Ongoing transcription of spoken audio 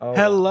Oh,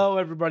 Hello,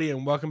 everybody,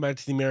 and welcome back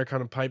to the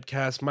Americana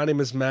Pipecast. My name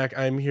is Mack.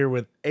 I'm here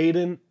with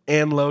Aiden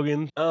and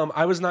Logan.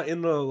 I was not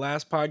in the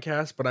last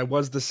podcast, but I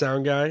was the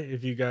sound guy,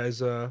 if you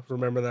guys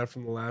remember that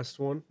from the last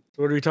one.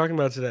 So what are we talking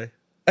about today?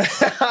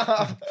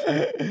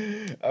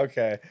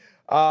 okay.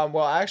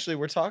 Well, actually,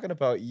 we're talking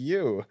about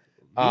you.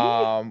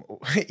 Wow.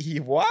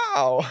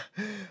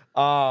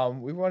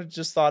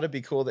 Just thought it'd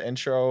be cool to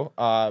intro.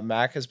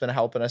 Mac has been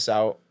helping us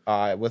out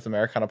with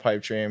Americana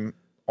Pipe Dream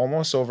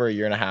almost over a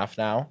year and a half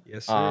now.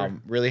 Yes, sir.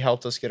 Really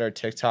helped us get our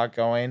TikTok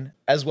going,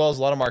 as well as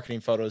a lot of marketing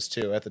photos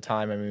too at the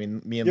time. I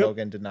mean, me and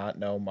Logan did not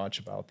know much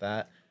about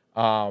that.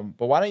 But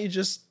why don't you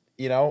just,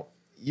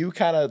 you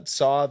kind of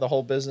saw the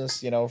whole business,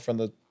 from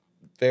the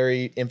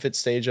very infant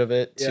stage of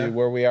it to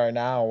where we are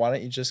now. Why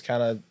don't you just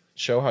kind of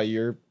show how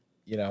your,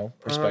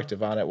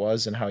 perspective on it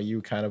was and how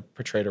you kind of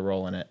portrayed a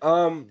role in it?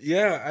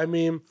 Yeah, I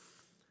mean,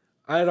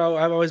 I've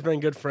always been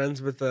good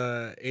friends with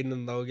Aiden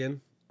and Logan.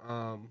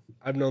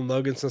 I've known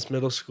Logan since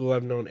middle school.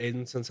 I've known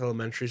Aiden since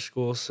elementary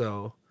school.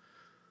 So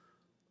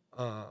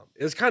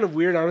it's kind of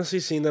weird, honestly,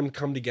 seeing them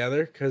come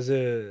together because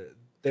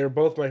they're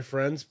both my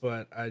friends,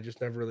 but I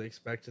just never really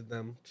expected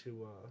them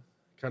to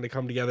kind of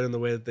come together in the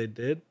way that they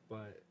did.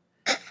 But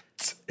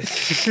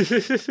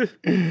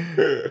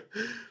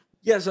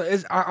yeah, so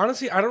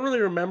honestly, I don't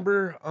really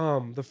remember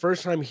the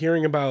first time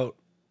hearing about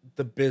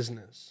the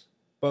business.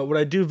 But what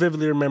I do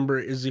vividly remember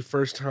is the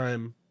first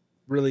time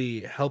really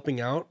helping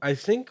out. I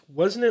think,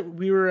 wasn't it,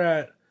 we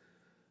were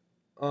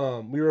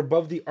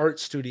above the art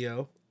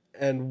studio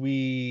and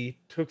we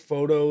took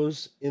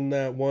photos in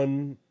that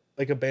one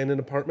like abandoned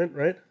apartment,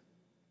 right?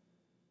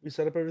 We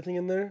set up everything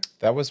in there.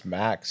 That was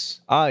Max.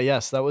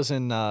 Yes, that was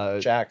in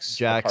Jack's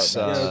Jack's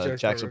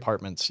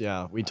apartments.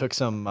 Yeah, we took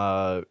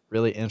some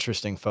really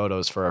interesting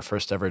photos for our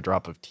first ever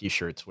drop of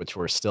T-shirts, which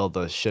were still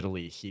the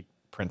shittily heat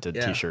printed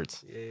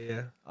T-shirts.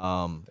 Yeah.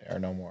 They are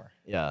no more.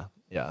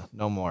 Yeah,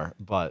 no more.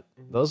 But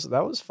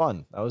that was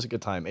fun. That was a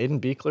good time. Aiden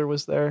Beekler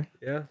was there.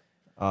 Yeah.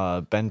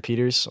 Ben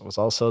Peters was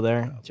also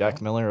there. Jack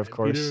Miller, of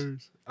course.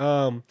 Peters.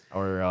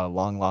 Our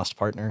long lost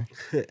partner.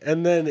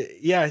 And then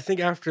I think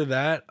after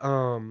that,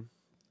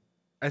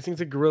 I think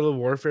the guerrilla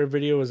warfare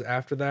video was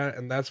after that,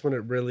 and that's when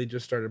it really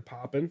just started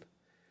popping.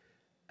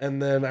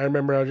 And then I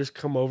remember I would just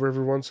come over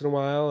every once in a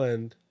while,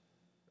 and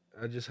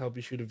I'd just help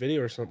you shoot a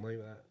video or something like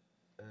that.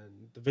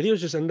 And the videos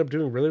just ended up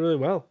doing really, really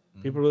well.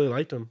 People really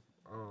liked them.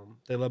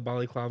 They loved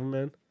Balaclava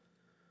Man.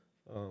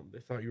 They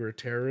thought you were a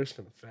terrorist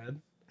and a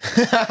Fed.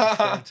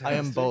 I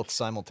am both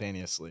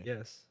simultaneously.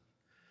 Yes.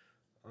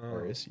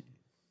 Where is he?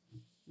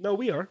 No,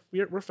 we are.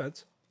 We're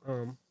Feds.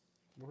 100%.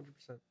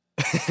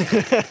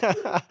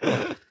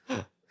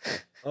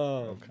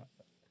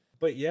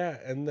 But yeah,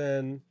 and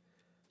then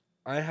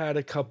I had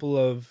a couple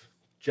of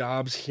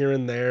jobs here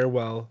and there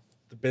while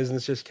the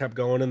business just kept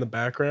going in the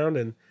background,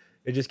 and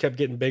it just kept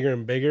getting bigger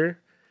and bigger.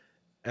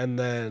 And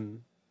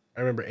then I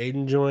remember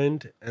Aiden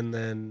joined, and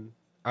then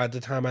at the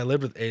time I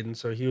lived with Aiden,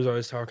 so he was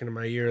always talking in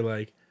my ear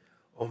like,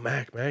 "Oh,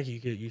 Mac,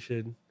 you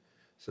should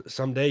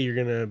someday you're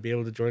gonna be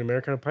able to join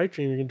Americana Pipe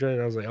Dream. You can join."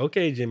 And I was like,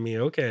 "Okay, Jimmy,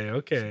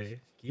 okay,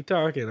 keep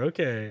talking,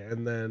 okay."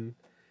 And then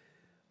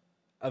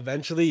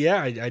eventually,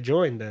 I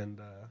joined,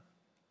 and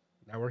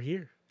now we're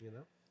here.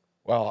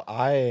 Well,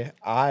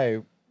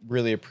 I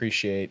really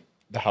appreciate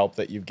the help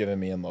that you've given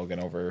me and Logan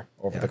over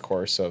the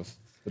course of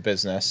the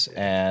business,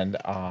 and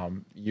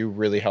you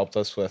really helped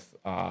us with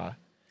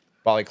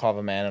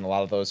Balaclava Man and a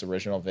lot of those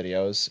original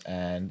videos.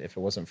 And if it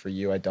wasn't for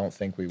you, I don't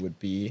think we would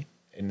be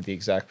in the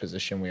exact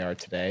position we are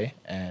today.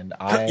 And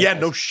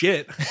no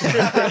shit.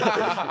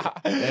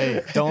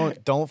 Hey,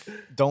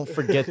 don't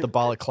forget the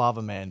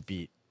Balaclava Man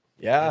beat.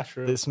 Yeah,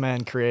 this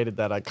man created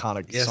that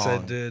iconic song. Yes, I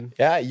did.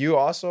 Yeah, you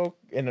also,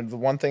 and the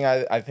one thing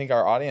I think a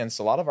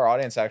lot of our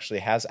audience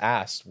actually has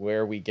asked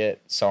where we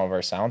get some of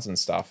our sounds and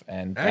stuff,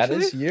 and that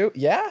is you.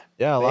 Yeah,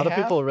 a lot of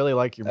people really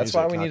like your music.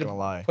 That's why we need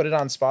to put it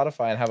on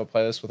Spotify and have a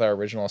playlist with our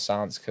original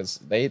sounds, because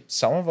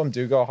some of them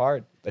do go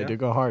hard. They do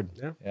go hard.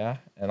 Yeah,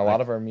 and a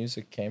lot of our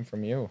music came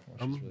from you,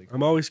 which is really cool.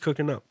 I'm always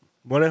cooking up.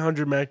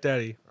 1-800 Mac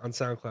Daddy on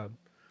SoundCloud.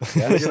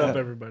 Get up,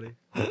 everybody.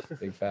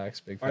 Big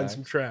facts. Find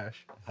some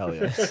trash. Hell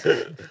yeah.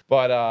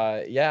 But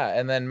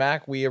and then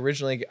Mac, we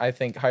originally I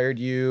think hired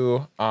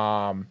you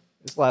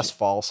this last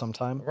fall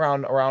sometime.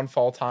 Around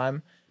fall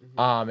time.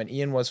 And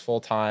Ian was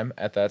full time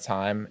at that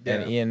time.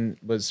 And Ian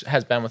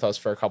has been with us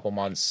for a couple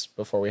months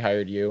before we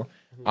hired you.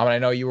 And I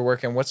know you were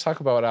working. Let's talk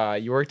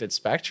about you worked at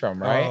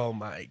Spectrum, right? Oh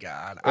my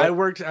God. I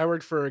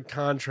worked for a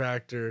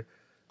contractor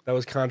that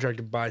was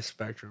contracted by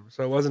Spectrum.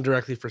 So it wasn't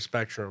directly for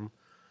Spectrum.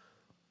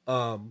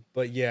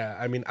 But yeah,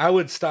 I mean, I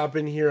would stop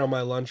in here on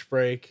my lunch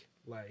break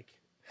like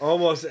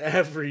almost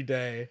every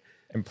day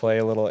and play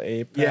a little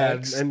Apex.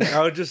 Yeah, and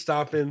I would just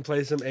stop in,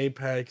 play some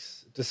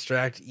Apex,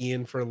 distract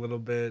Ian for a little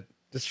bit,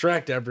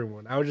 distract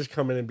everyone. I would just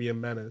come in and be a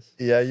menace.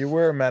 Yeah, you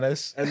were a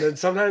menace. And then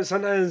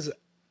sometimes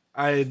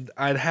I'd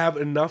have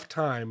enough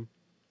time,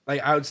 like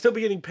I would still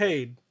be getting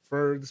paid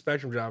for the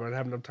Spectrum job. I'd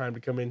have enough time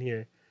to come in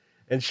here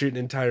and shoot an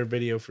entire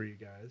video for you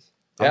guys.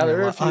 Yeah, on, there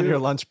your, were a few. on your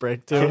lunch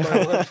break too. On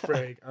my lunch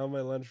break. On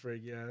my lunch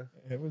break, yeah.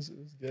 It was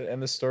good,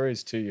 and the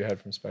stories too you had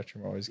from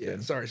Spectrum are always Yeah,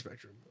 good. sorry,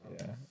 Spectrum.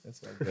 Yeah,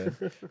 it's all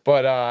good.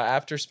 But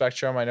after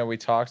Spectrum, I know we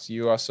talked.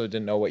 You also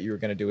didn't know what you were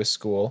going to do with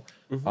school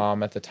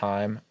at the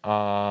time,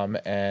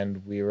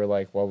 and we were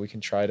like, well, we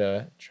can try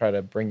to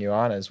bring you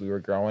on as we were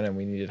growing and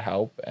we needed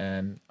help.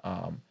 And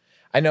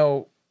I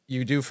know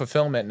you do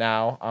fulfillment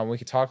now. We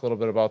could talk a little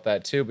bit about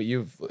that too. But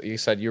you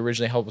said you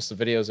originally helped us with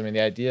the videos. I mean,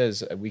 the idea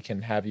is we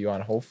can have you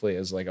on hopefully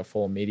as like a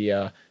full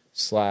media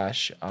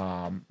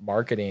 /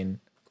 marketing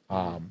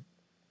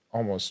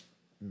almost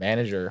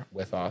manager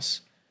with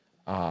us.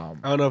 I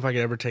don't know if I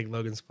could ever take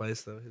Logan's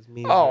place though. His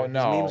memes. Oh, his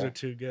no. memes are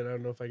too good. I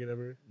don't know if I could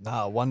ever.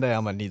 Nah, one day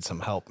I'm gonna need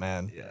some help,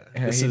 man.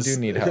 Yeah. You do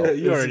need help.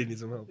 You already need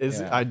some help.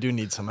 Yeah. I do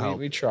need some help.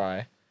 We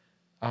try.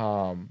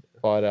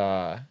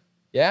 But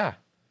yeah.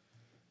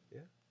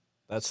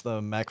 That's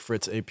the Mack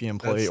Fritz AP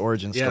employee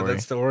origin story. Yeah,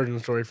 that's the origin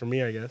story for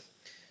me, I guess.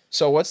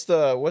 So what's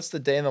the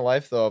day in the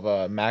life though of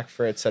a Mack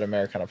Fritz at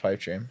Americana Pipe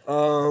Dream?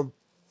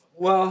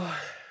 Well,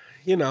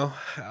 you know,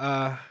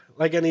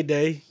 like any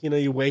day, you know,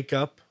 you wake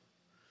up,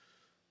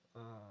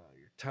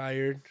 you're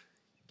tired,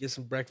 get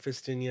some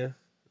breakfast in you,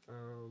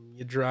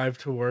 you drive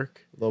to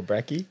work. Little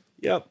Brecky?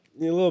 Yep,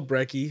 a little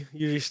brekkie.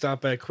 Usually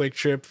stop at Quick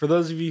Trip. For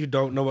those of you who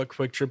don't know what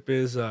Quick Trip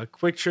is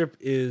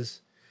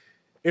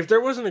if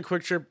there wasn't a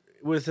Quick Trip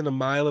within a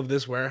mile of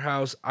this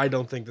warehouse, I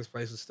don't think this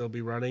place would still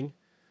be running.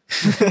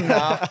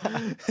 No.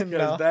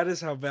 Because that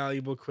is how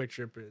valuable Quick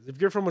Trip is.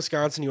 If you're from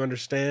Wisconsin, you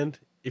understand.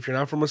 If you're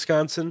not from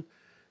Wisconsin,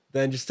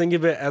 then just think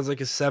of it as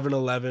like a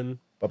 7-Eleven,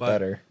 But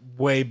better.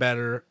 Way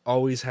better.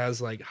 Always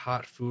has like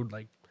hot food.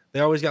 Like they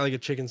always got like a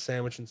chicken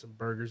sandwich and some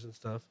burgers and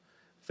stuff.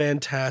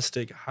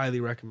 Fantastic. Highly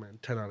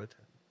recommend. 10 out of 10.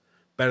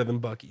 Better than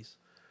Buc-ee's.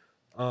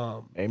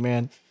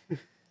 Amen.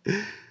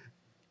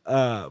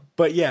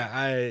 But yeah,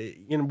 I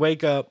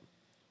wake up,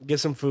 get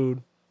some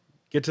food,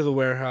 get to the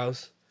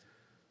warehouse.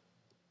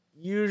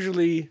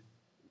 Usually,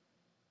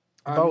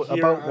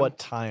 About what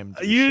time?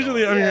 do you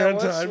usually show I'm up? here on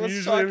let's time. let's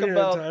Usually talk I'm here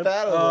about on time.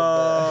 that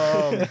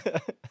a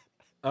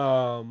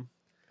little bit.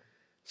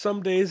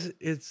 Some days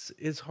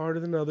it's harder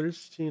than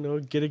others to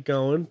get it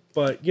going,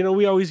 but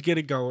we always get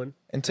it going.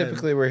 And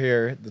typically we're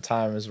here, the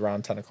time is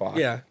around 10 o'clock.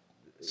 Yeah.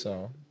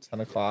 So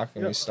 10 o'clock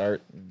and we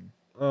start.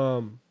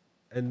 And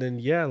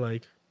then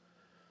like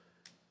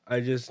I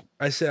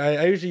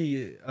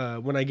usually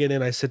when I get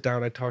in, I sit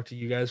down, I talk to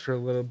you guys for a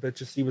little bit,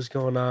 just see what's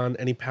going on,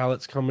 any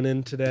pallets coming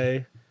in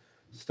today,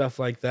 stuff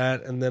like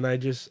that, and then I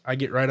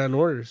get right on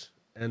orders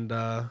and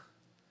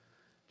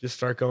just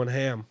start going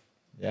ham.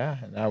 Yeah,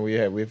 and now we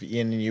have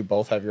Ian and you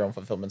both have your own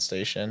fulfillment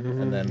station,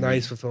 and then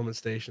Nice fulfillment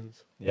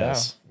stations.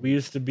 Yes. We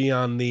used to be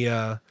on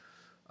the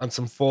on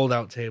some fold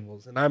out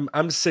tables, and I'm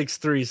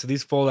 6'3", so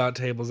these fold out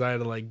tables I had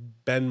to like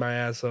bend my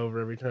ass over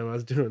every time I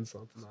was doing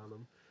something on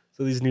them.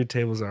 So these new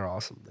tables are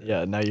awesome.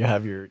 Yeah, now you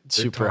have your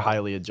super tall.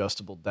 highly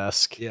adjustable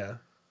desk. Yeah.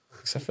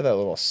 except for that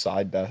little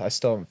side desk. I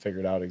still haven't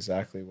figured out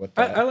exactly what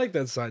that. I like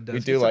that side desk. We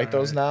do It's like all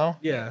those right. now.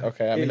 Yeah.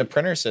 Okay. I mean, the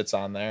printer sits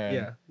on there. And,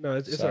 Yeah. No,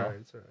 it's so- all right.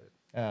 It's all right.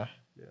 Yeah.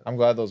 Yeah. I'm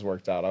glad those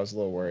worked out. I was a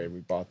little worried. We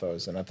bought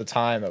those, and at the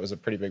time, that was a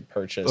pretty big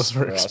purchase. Those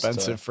were for us to-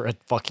 expensive for a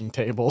fucking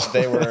table.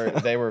 they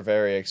were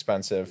very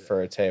expensive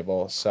for a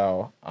table.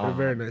 So They're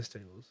very nice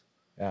tables.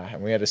 yeah,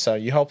 and we had to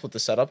set. You helped with the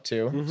setup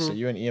too. So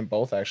you and Ian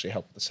both actually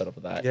helped with the setup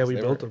of that. Yeah, 'cause we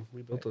they built were- them.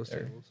 We built those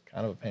they're tables.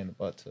 kind of a pain in the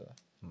butt to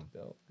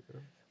build.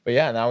 But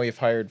yeah, now we've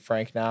hired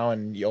Frank now,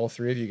 and all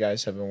three of you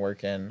guys have been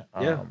working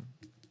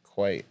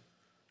quite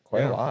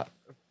Yeah. a lot.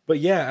 But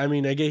yeah, I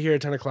mean, I get here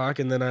at 10 o'clock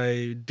and then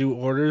I do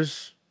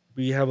orders.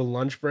 We have a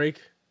lunch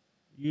break.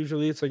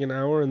 Usually it's like an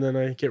hour, and then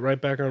I get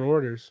right back on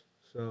orders.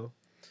 So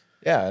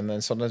Yeah, and then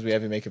sometimes we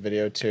have you make a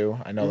video too.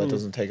 I know that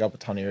doesn't take up a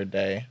ton of your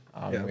day.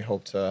 Yeah. We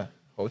hope to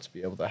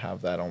be able to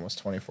have that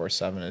almost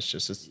 24/7.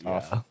 It's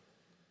tough. Yeah.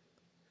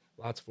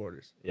 lots of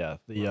orders. Yeah,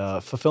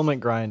 the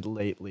fulfillment grind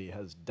lately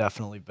has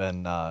definitely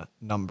been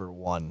number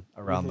one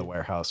around the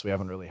warehouse. We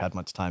haven't really had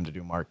much time to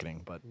do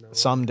marketing, but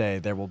someday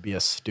there will be a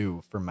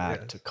stew for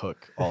Matt to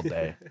cook all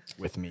day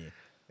with me.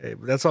 Hey,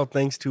 but that's all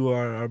thanks to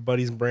our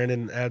buddies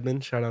Brandon and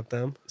Admin. Shout out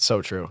them.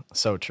 So true.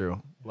 So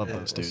true. Love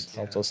those dudes.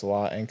 Helped us a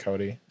lot, and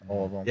Cody,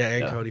 all of them. Yeah,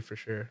 and Yeah. Cody for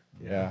sure.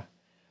 Yeah.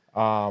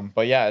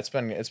 But yeah, it's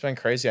been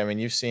crazy. I mean,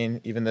 you've seen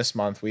even this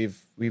month,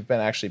 we've been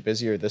actually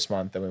busier this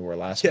month than we were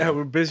last Yeah, month.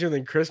 we're busier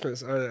than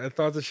Christmas. I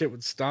thought the shit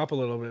would stop a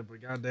little bit,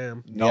 but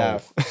goddamn. No. Yeah,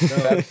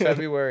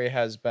 February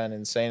has been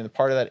insane. And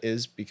part of that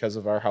is because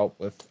of our help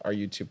with our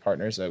YouTube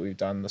partners that we've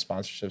done the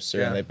sponsorships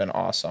through, and they've been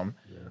awesome.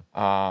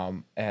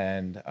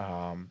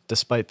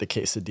 Despite the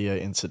quesadilla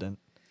incident.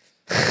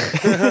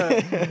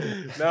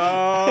 No.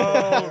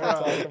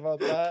 Talk about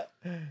that.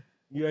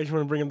 You guys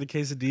want to bring up the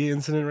quesadilla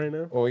incident right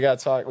now? Well,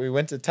 we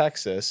went to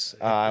Texas,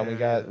 and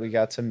we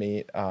got to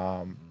meet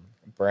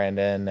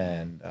Brandon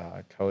and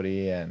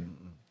Cody and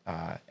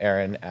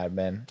Aaron,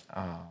 admin.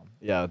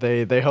 Yeah,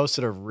 they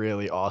hosted a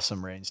really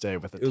awesome range day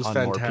with It was a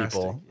ton more fantastic,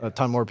 people. yeah. A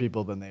ton more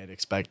people than they had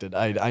expected.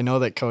 I know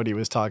that Cody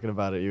was talking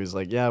about it. He was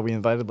like, yeah, we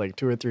invited like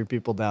 2 or 3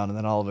 people down, and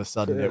then all of a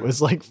sudden it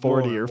was like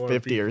 40 or More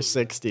 50 people, or yeah.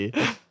 60.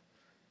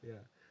 Yeah.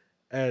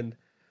 And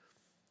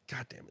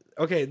God damn it.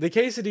 Okay, the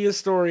quesadilla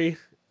story.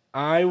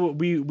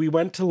 We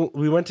went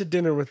to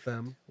dinner with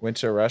them. Went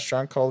to a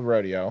restaurant called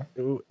Rodeo.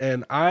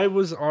 And I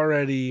was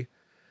already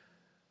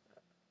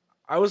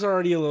a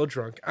little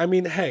drunk. I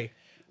mean, hey,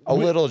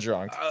 little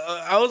drunk.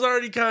 I was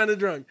already kind of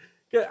drunk.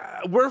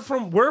 We're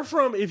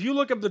from. If you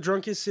look up the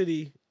drunkest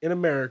city in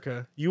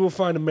America, you will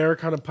find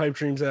Americana Pipe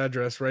Dreams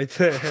address right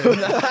there.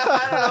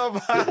 I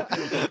don't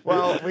know.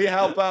 Well, we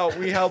help out.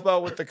 We help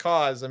out with the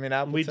cause. I mean,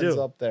 Appleton's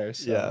up there.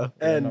 So yeah,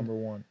 and number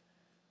one.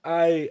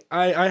 I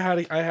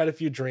had a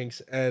few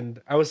drinks,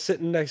 and I was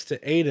sitting next to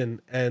Aiden,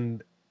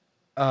 and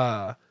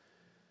at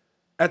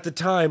the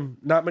time,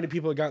 not many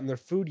people had gotten their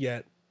food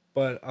yet,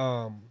 but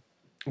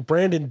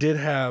Brandon did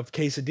have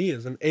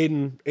quesadillas, and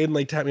Aiden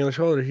like tapped me on the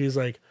shoulder. He's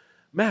like,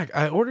 Mac,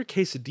 I ordered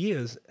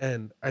quesadillas,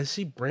 and I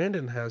see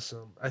Brandon has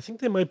some. I think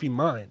they might be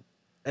mine.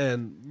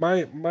 And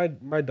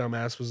my dumb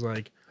ass was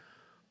like,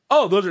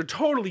 oh, those are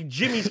totally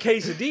Jimmy's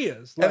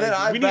quesadillas. Like, and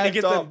then we need to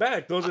get them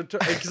back. Those are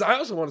because I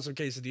also wanted some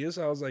quesadillas.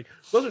 So I was like,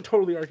 those are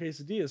totally our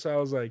quesadillas. So I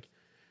was like,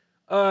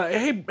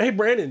 hey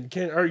Brandon,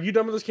 are you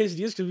done with those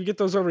quesadillas? Can we get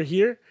those over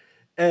here?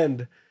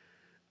 And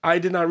I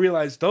did not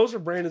realize those are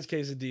Brandon's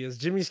quesadillas.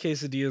 Jimmy's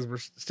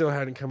quesadillas still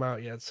hadn't come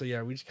out yet. So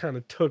yeah, we just kind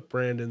of took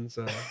Brandon's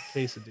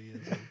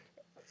quesadillas.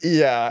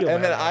 Yeah,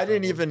 and then I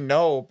didn't even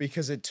know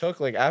because it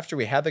took like after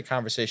we had the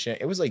conversation,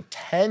 it was like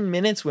 10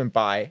 minutes went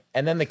by,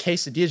 and then the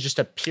quesadillas just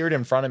appeared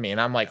in front of me, and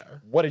I'm like,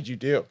 "What did you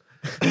do?"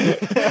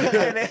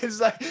 And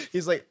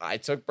he's like, "I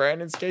took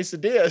Brandon's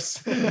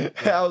quesadillas."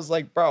 And I was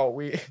like, "Bro,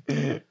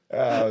 it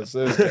was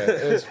good.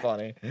 It was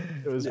funny.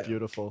 It was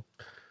beautiful."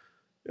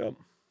 Yep.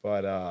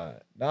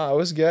 But no, it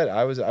was good.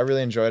 I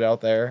really enjoyed it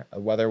out there. The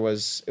weather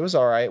was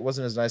all right. It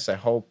wasn't as nice as I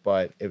hoped,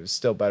 but it was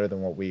still better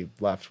than what we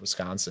left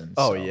Wisconsin.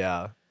 Oh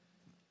yeah.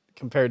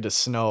 Compared to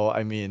snow,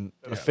 I mean,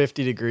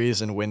 50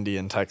 degrees and windy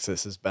in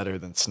Texas is better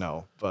than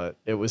snow, but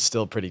it was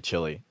still pretty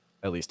chilly.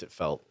 At least it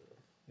felt.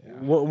 Yeah.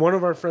 One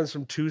of our friends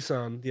from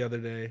Tucson the other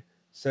day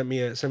sent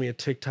me a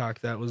TikTok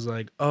that was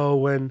like, oh,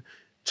 when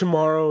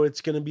tomorrow it's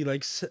gonna be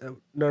like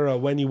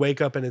when you wake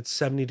up and it's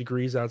 70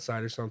 degrees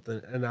outside or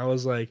something, and I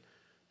was like,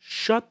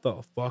 shut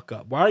the fuck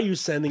up. Why are you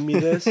sending me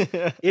this?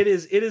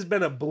 It has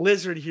been a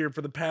blizzard here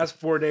for the past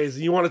 4 days,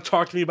 and you want to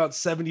talk to me about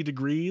 70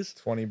 degrees?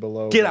 20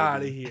 below. Get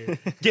out of here.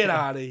 Get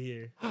out of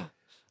here.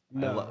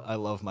 No. I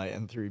love my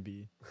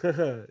N3B.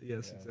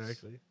 Yes,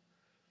 exactly.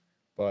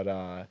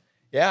 But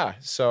yeah,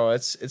 so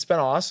it's been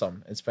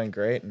awesome. It's been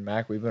great, and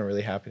Mac, we've been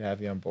really happy to have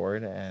you on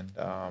board, and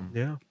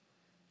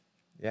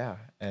yeah,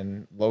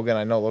 and Logan,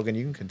 I know Logan,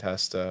 you can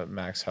contest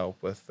Mac's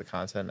help with the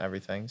content and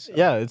everything. So.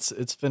 Yeah,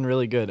 it's been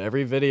really good.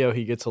 Every video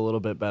he gets a little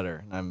bit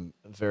better, and I'm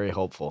very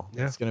hopeful.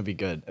 Yeah. It's going to be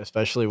good,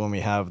 especially when we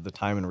have the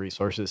time and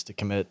resources to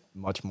commit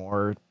much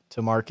more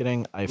to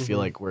marketing. I feel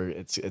like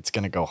it's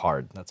going to go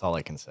hard. That's all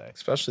I can say.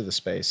 Especially the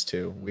space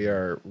too. We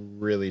are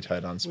really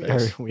tight on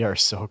space. We are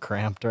so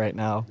cramped right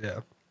now.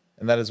 Yeah.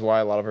 And that is why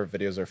a lot of our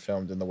videos are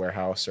filmed in the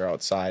warehouse or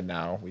outside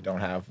now.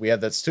 We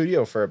had that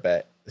studio for a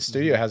bit. The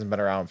studio hasn't been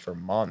around for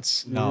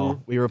months.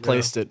 No, we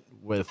replaced it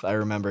with, I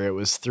remember it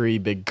was 3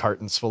 big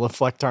cartons full of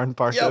Flectarn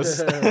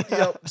parkas.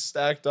 Yep,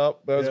 stacked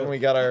up. That was when we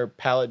got our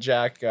pallet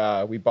jack.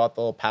 We bought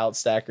the little pallet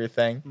stacker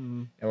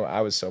thing. And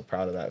I was so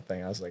proud of that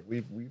thing. I was like,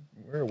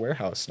 we're a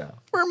warehouse now.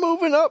 We're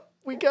moving up.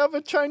 We have a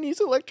Chinese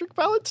electric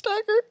pallet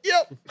stacker.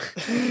 Yep.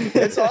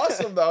 It's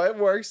awesome, though. It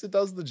works. It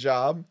does the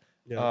job.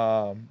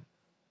 Yeah.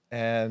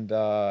 And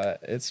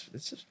it's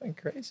just been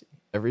crazy.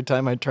 Every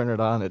time I turn it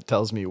on, it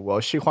tells me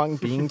 "wo shi huang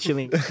bing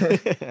chilling."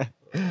 But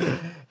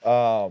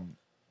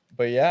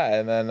yeah,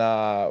 and then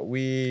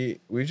we've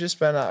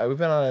been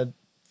on a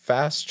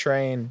fast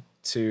train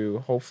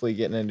to hopefully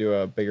getting into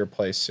a bigger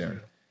place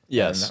soon.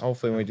 Yes, and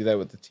hopefully when we do that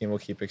with the team, we'll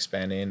keep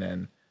expanding,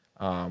 and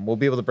we'll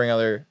be able to bring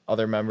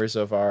other members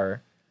of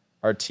our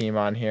team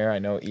on here. I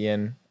know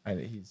Ian.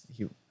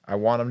 I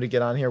want him to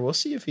get on here. We'll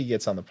see if he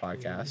gets on the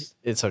podcast.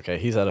 It's okay.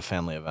 He's at a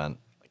family event.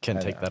 I can't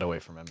take that away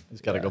from him.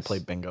 He's got to go play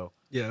bingo.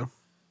 Yeah.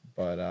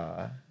 But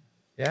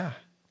yeah.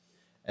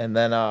 And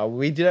then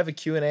we did have a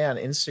Q&A on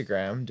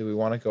Instagram. Do we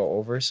want to go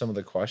over some of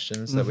the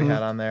questions that we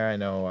had on there? I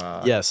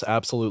know. Yes,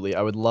 absolutely.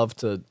 I would love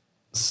to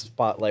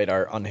spotlight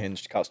our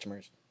unhinged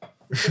customers.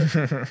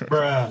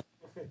 Bruh.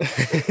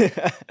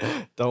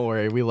 Don't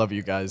worry. We love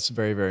you guys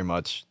very, very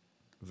much.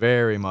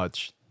 Very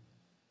much.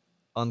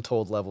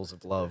 Untold levels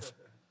of love.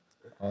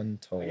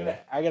 Untold.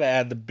 I gotta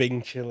add the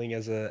bing chilling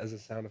as a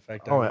sound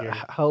effect. Oh, here.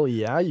 Hell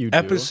yeah, you do.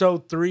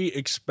 Episode 3,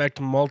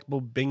 expect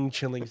multiple bing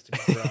chillings to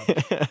be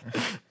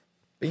dropped.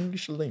 Bing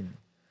chilling.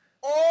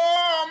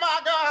 Oh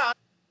my god.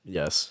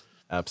 Yes,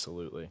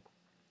 absolutely.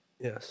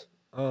 Yes.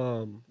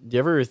 Do you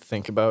ever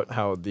think about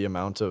how the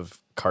amount of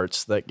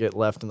carts that get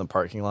left in the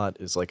parking lot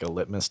is like a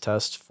litmus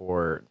test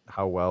for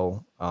how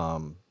well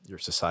your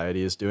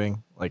society is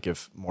doing? Like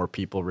if more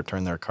people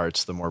return their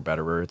carts, the more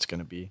betterer it's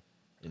going to be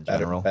in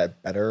general.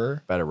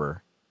 Betterer?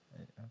 Betterer.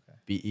 Okay.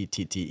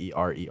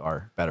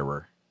 Betterer.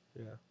 Betterer.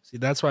 Yeah. See,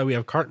 that's why we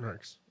have cart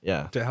narcs.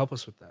 Yeah. To help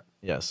us with that.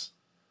 Yes.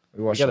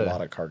 We watch a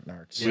lot of cart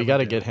narcs. We got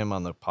to get him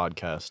on the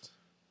podcast.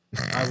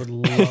 I would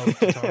love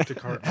to talk to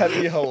Cart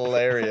That'd be Narcs.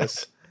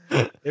 hilarious.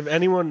 If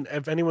anyone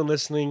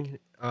listening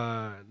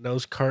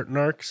knows Cart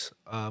Narcs,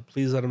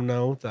 please let him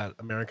know that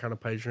Americana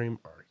Pie Dream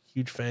are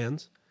huge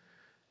fans,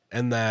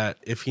 and that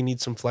if he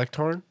needs some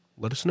Flectarn,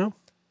 let us know.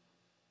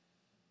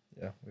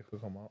 Yeah, we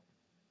hook him up.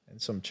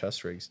 And some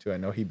chest rigs too. I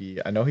know he'd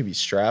be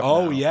strapped.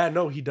 Oh now. yeah,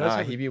 no, he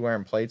does. He'd be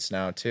wearing plates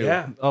now too.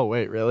 Yeah. Oh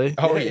wait, really?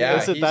 Oh yeah.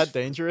 Is it that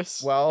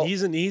dangerous? Well,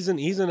 He's in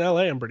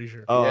LA, I'm pretty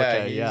sure. Oh, yeah,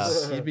 okay, yeah.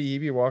 He'd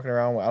be walking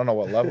around. I don't know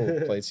what level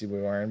of plates he'd be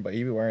wearing, but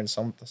he'd be wearing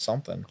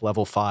something.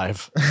 Level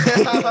 5.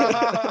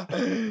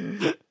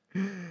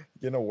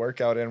 Getting a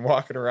workout in,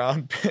 walking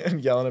around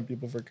and yelling at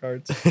people for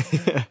carts.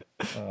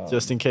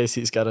 Just in case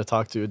he's got to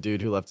talk to a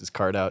dude who left his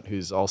cart out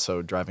who's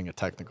also driving a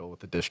technical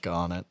with a Dishka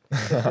on it.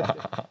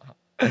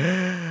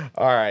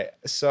 All right.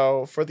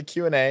 So for the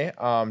Q&A,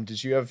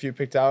 did you have a few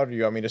picked out, or do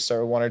you want me to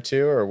start with one or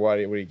two, or what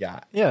do you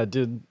got? Yeah,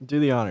 do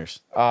the honors.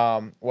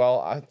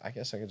 Well, I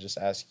guess I could just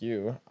ask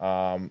you,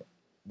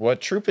 what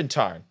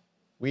Troopentarn?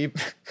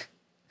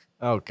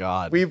 Oh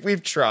God.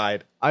 We've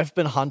tried. I've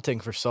been hunting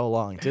for so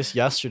long. Just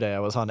yesterday I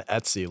was on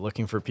Etsy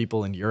looking for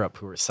people in Europe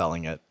who were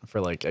selling it for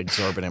like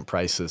exorbitant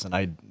prices, and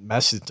I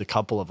messaged a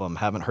couple of them,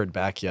 haven't heard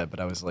back yet, but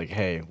I was like,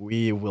 "Hey,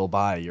 we will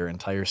buy your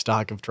entire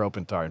stock of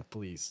Tropentarn,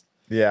 please."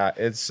 Yeah,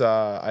 it's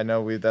I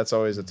know that's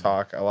always a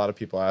talk. A lot of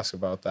people ask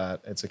about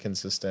that. It's a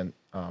consistent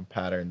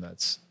pattern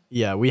that's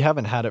Yeah, we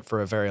haven't had it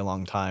for a very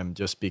long time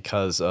just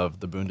because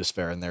of the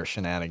Bundeswehr and their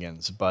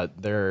shenanigans,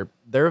 but there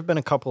have been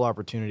a couple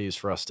opportunities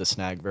for us to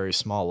snag very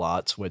small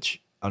lots,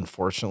 which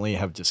unfortunately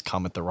have just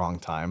come at the wrong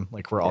time.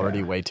 Like we're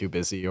already way too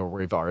busy, or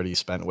we've already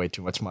spent way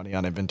too much money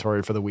on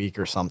inventory for the week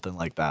or something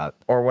like that.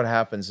 Or what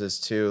happens is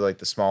too, like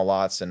the small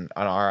lots, and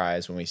on our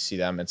eyes when we see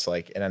them, it's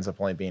like it ends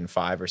up only being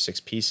 5 or 6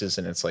 pieces,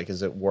 and it's like,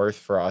 is it worth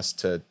for us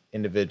to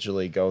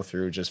individually go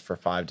through just for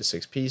 5 to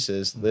 6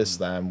 pieces, list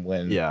them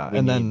when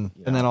then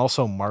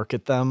also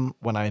market them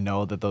when I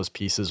know that those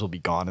pieces will be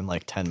gone in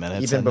like 10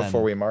 minutes, even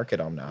before we market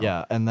them now.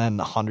 Yeah, and then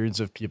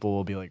hundreds of people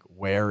will be like,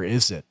 "Where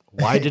is it?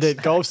 Why did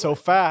it go so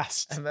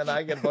fast?" And then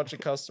I get a bunch of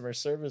customer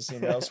service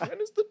emails.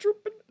 When is the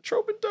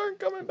Tropentarn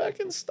coming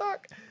back in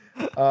stock?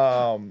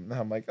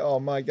 I'm like, oh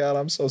my God,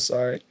 I'm so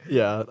sorry.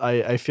 Yeah,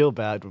 I feel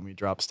bad when we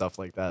drop stuff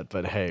like that,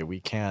 but hey, we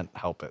can't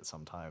help it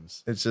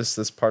sometimes. It's just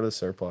this part of the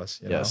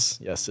surplus. Yes,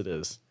 it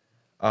is.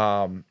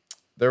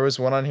 There was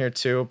one on here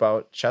too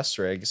about chest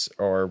rigs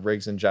or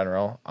rigs in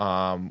general.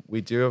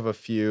 We do have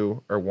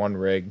one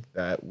rig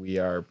that we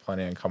are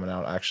planning on coming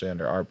out actually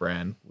under our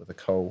brand with a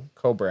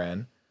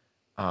co-brand.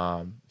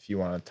 If you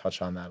want to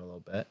touch on that a little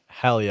bit.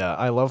 Hell yeah.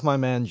 I love my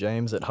man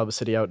James at Hub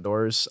City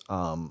Outdoors.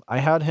 I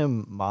had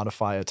him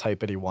modify a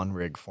Type 81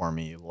 rig for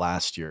me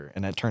last year,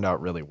 and it turned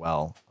out really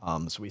well.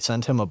 So we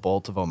sent him a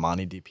bolt of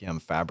Omani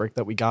DPM fabric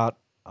that we got.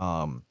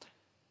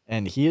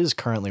 And he is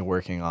currently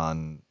working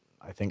on,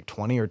 I think,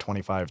 20 or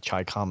 25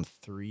 Chicom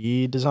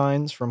 3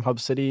 designs from Hub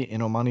City in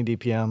Omani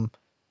DPM.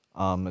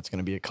 It's going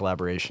to be a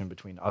collaboration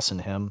between us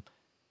and him.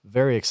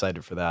 Very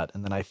excited for that.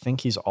 And then I think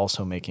he's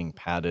also making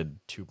padded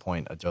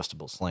 2-point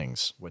adjustable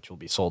slings, which will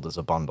be sold as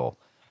a bundle.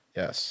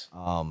 Yes.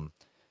 And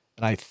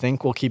I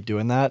think we'll keep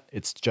doing that.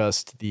 It's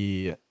just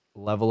the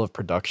level of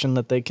production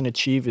that they can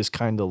achieve is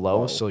kind of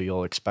low. So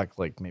you'll expect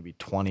like maybe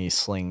 20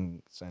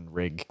 slings and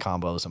rig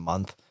combos a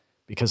month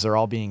because they're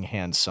all being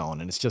hand sewn,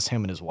 and it's just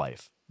him and his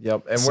wife.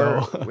 Yep, and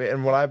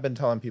and what I've been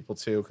telling people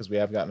too, because we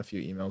have gotten a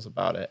few emails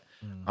about it,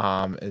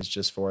 is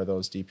just for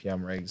those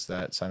DPM rigs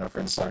that sign up for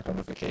in-stock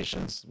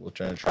notifications. We'll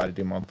try to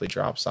do monthly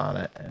drops on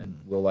it,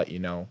 and we'll let you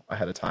know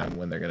ahead of time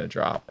when they're going to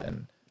drop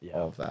and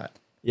all of that.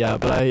 Yeah,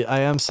 but I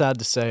am sad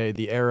to say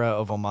the era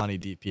of Omani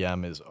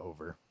DPM is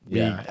over.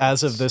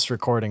 As of this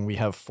recording, we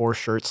have 4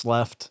 shirts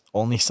left,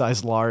 only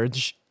size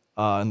large,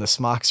 and the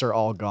smocks are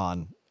all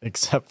gone.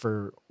 Except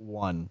for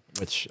one,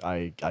 which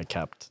I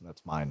kept.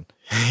 That's mine.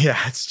 Yeah,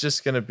 it's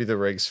just going to be the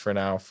rigs for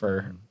now.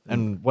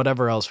 And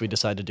whatever else we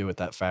decide to do with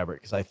that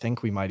fabric, because I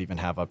think we might even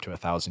have up to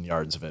 1,000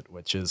 yards of it,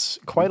 which is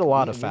quite a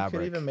lot of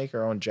fabric. We could even make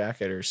our own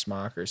jacket or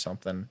smock or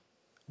something.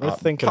 We're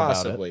thinking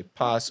about it.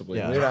 Possibly.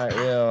 Yeah. We don't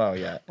know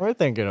yet. We're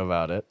thinking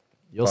about it.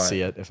 You'll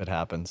see it if it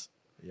happens.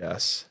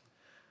 Yes.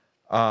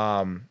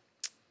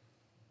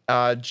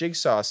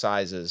 Jigsaw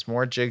sizes,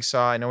 more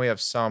jigsaw. I know we have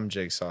some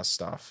jigsaw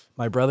stuff.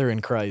 My brother in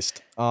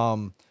Christ.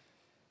 The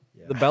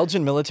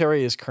Belgian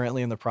military is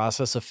currently in the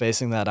process of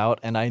phasing that out,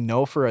 and I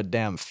know for a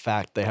damn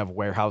fact they have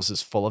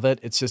warehouses full of it.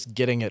 It's just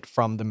getting it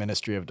from the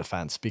Ministry of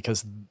Defense,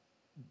 because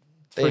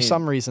for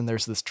some reason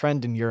there's this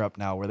trend in Europe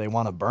now where they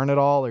want to burn it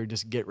all or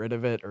just get rid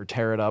of it or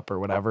tear it up or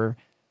whatever.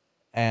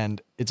 And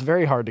it's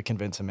very hard to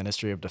convince a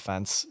Ministry of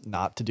Defense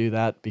not to do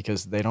that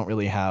because they don't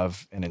really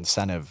have an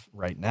incentive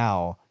right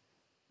now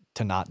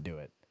to not do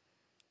it.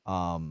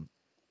 And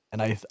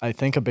I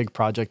think a big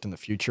project in the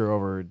future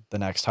over the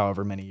next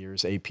however many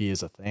years AP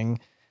is a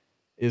thing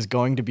is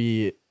going to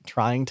be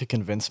trying to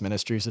convince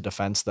ministries of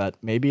defense that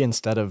maybe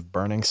instead of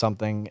burning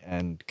something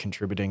and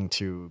contributing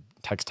to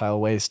textile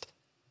waste,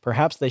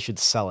 perhaps they should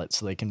sell it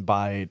so they can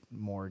buy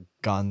more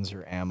guns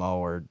or ammo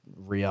or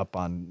re-up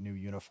on new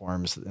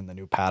uniforms in the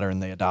new pattern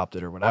they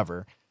adopted or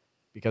whatever.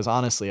 because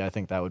honestly, I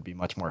think that would be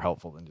much more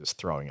helpful than just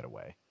throwing it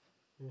away.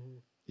 Mm-hmm.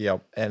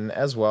 Yep. And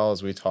as well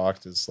as we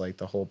talked, is like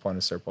the whole point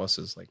of surplus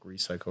is like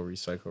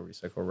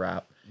recycle,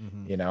 wrap.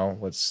 You know,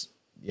 let's,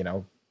 you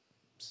know,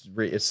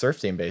 it's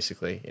thrifting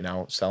basically, you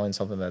know, selling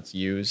something that's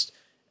used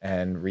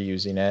and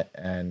reusing it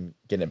and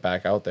getting it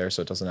back out there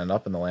so it doesn't end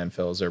up in the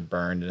landfills or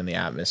burned in the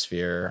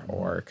atmosphere,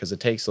 or because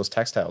those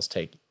textiles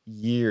take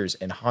years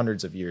and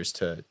hundreds of years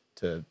to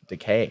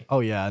decay.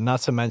 Oh yeah,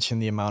 not to mention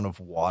the amount of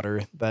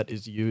water that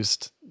is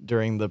used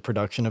during the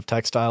production of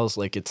textiles.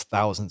 Like it's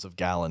thousands of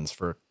gallons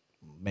for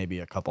maybe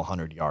a couple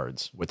hundred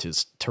yards, which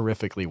is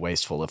terrifically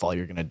wasteful if all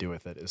you're going to do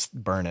with it is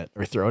burn it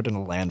or throw it in a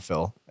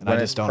landfill. And When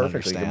I just don't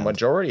understand. The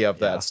majority of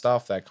that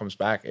stuff that comes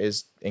back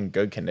is in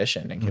good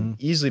condition and can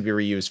easily be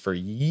reused for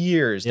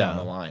years down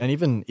the line. And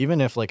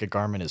even if like a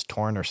garment is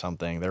torn or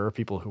something, there are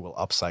people who will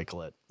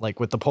upcycle it. Like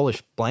with the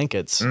Polish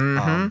blankets,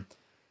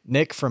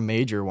 Nick from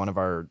Major, one of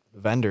our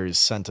vendors,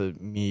 sent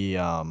me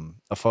a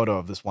photo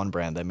of this one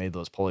brand that made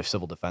those Polish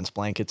civil defense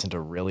blankets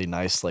into really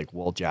nice like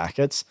wool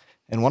jackets.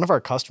 And one of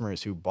our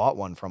customers who bought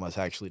one from us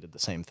actually did the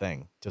same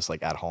thing, just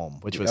like at home,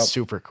 which was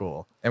super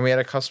cool. And we had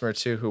a customer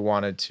too who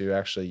wanted to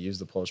actually use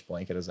the Polish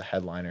blanket as a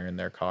headliner in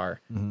their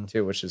car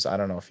too, which is, I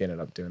don't know if he ended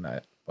up doing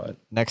that, but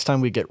next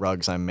time we get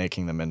rugs, I'm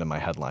making them into my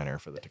headliner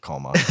for the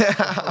Tacoma.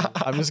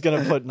 I'm just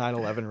going to put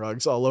 9/11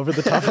 rugs all over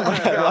the top of my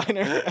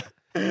headliner.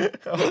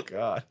 Oh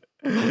God.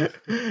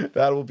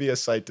 That will be a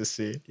sight to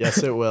see.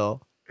 Yes, it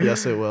will.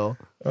 Yes, it will.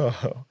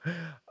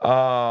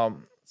 Oh.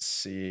 Let's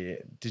see.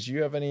 Did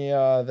you have any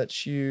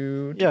that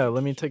you? Yeah,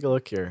 let me take a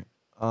look here.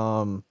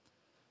 The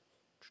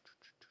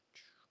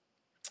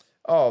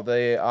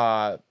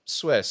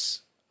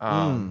Swiss.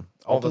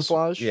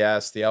 Alpenflage?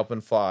 Yes, the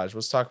Alpenflage.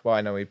 Let's talk about.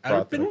 I know we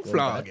brought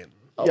Alpenflagen.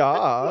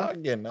 Yeah.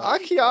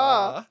 Ach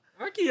ja.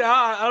 Ach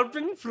ja,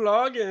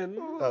 Alpenflagen.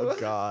 Oh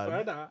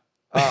God.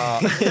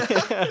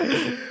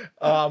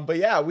 But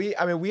yeah,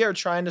 we are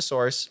trying to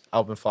source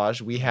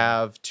Alpenflage. We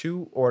have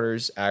 2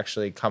 orders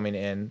actually coming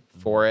in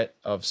for it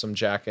of some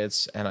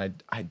jackets, and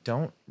I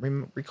don't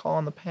recall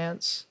on the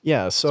pants.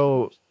 Yeah,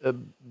 so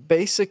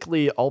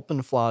basically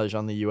Alpenflage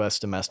on the U.S.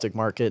 domestic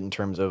market in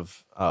terms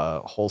of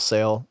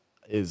wholesale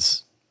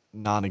is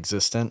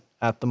non-existent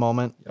at the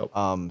moment.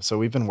 Yep. So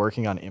we've been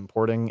working on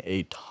importing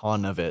a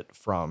ton of it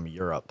from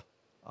Europe.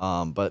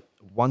 But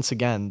once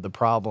again, the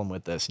problem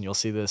with this, and you'll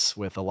see this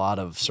with a lot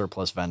of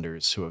surplus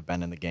vendors who have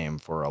been in the game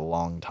for a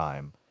long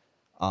time,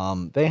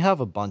 they have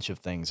a bunch of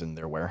things in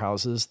their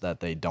warehouses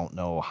that they don't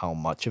know how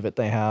much of it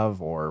they have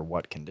or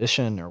what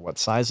condition or what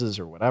sizes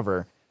or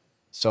whatever.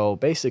 So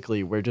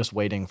basically, we're just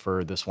waiting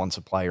for this one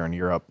supplier in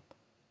Europe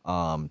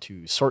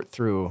to sort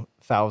through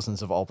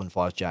thousands of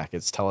Alpenflage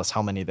jackets, tell us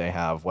how many they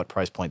have, what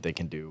price point they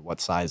can do,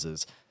 what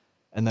sizes,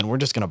 and then we're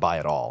just going to buy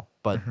it all.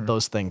 But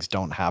those things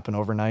don't happen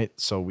overnight.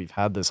 So we've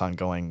had this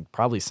ongoing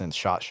probably since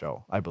SHOT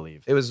Show, I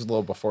believe. It was a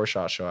little before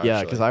SHOT Show, actually.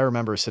 Yeah, because I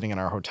remember sitting in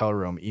our hotel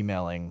room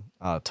emailing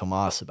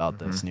Tomas about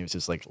this, and he was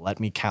just like, let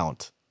me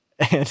count.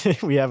 And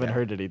we haven't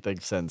heard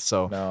anything since.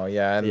 So no,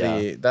 yeah,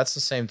 and that's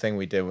the same thing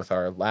we did with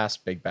our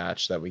last big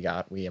batch that we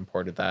got. We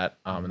imported that,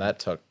 and that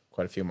took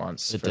quite a few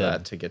months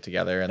that to get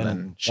together, and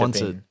then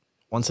shipping.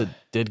 Once it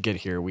did get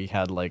here, we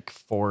had like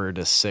 4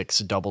 to 6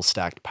 double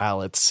stacked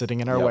pallets sitting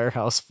in our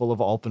warehouse full of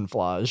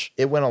Alpenflage.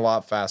 It went a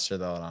lot faster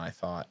though than I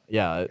thought.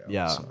 Yeah,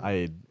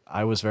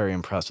 I was very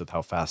impressed with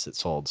how fast it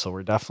sold. So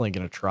we're definitely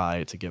going to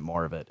try to get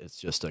more of it. It's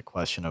just a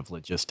question of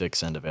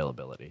logistics and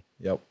availability.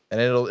 Yep.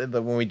 And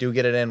when we do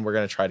get it in, we're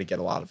going to try to get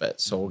a lot of it.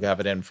 So we'll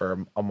have it in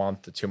for a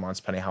month to 2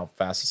 months, depending how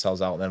fast it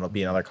sells out. And then it'll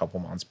be another couple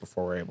months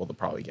before we're able to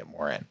probably get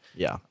more in.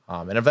 Yeah.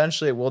 And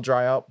eventually it will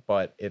dry up,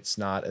 but it's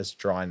not as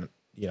dried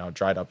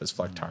up as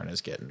Flecktarn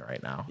is getting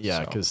right now.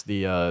 Yeah, because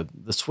the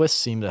Swiss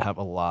seem to have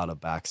a lot of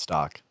back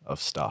stock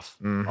of stuff,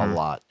 a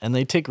lot, and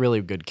they take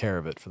really good care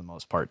of it for the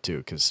most part too.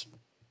 Because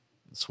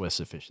Swiss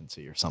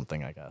efficiency or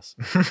something, I guess.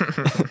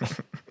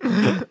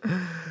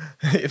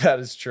 That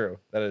is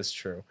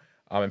true.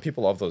 And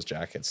people love those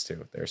jackets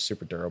too. They're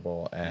super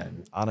durable,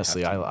 and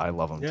honestly, I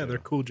love them. Yeah, too. they're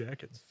cool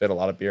jackets. Fit a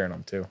lot of beer in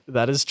them too.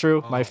 That is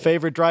true. My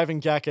favorite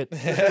driving jacket.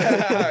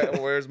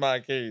 Where's my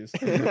keys?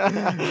 Did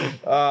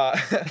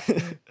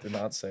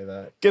not say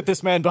that. Get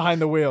this man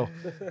behind the wheel.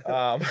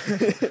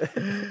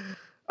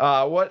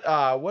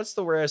 What's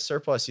the rarest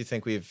surplus you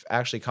think we've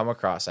actually come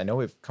across? I know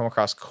we've come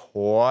across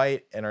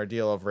quite an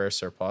ordeal of rare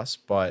surplus,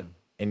 but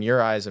in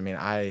your eyes, I mean,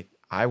 I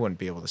wouldn't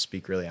be able to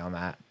speak really on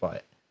that,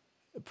 but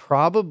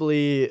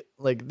probably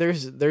like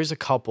there's a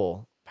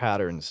couple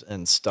patterns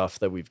and stuff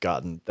that we've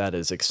gotten that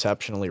is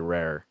exceptionally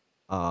rare.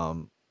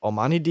 Omani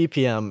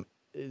DPM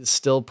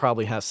still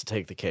probably has to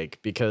take the cake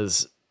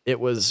because it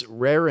was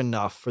rare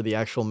enough for the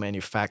actual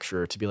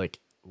manufacturer to be like,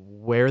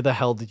 where the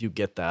hell did you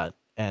get that?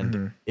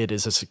 And it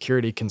is a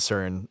security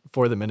concern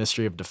for the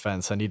Ministry of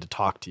Defense. I need to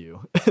talk to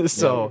you.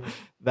 So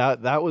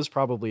that was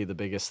probably the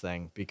biggest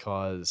thing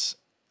because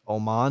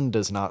Oman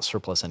does not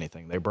surplus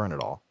anything. They burn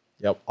it all.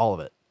 Yep. All of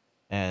it.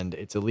 And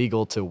it's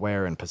illegal to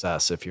wear and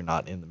possess if you're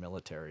not in the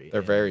military.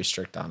 They're very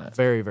strict on it.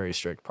 Very, very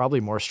strict. Probably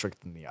more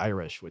strict than the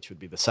Irish, which would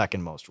be the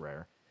second most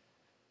rare.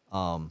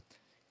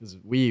 because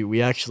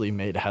we actually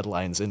made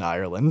headlines in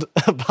Ireland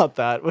about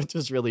that, which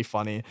is really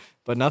funny.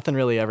 But nothing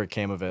really ever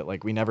came of it.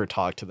 Like we never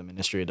talked to the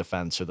Ministry of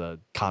Defense or the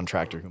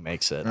contractor who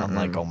makes it.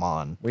 Unlike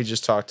Oman, we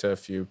just talked to a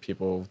few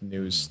people,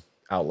 news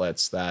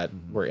outlets that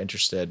were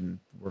interested and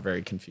were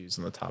very confused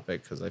on the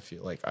topic because I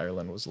feel like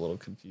Ireland was a little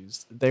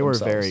confused. They were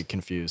very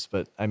confused.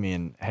 But I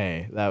mean,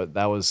 hey,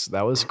 that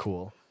was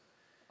cool.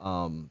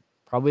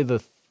 Probably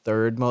the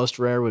third most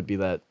rare would be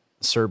that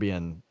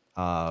Serbian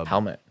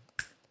helmet.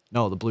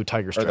 No, the blue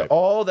tiger stripe.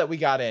 That we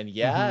got in.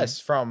 Yes,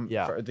 from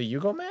for the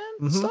Yugo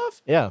Man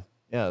stuff. Yeah.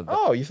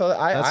 You thought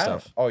that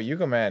stuff.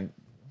 Yugo Man.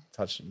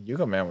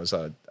 Yugo Man was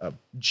a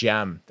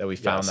gem that we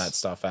found that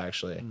stuff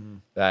actually.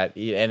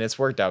 And it's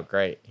worked out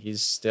great.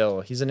 He's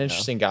an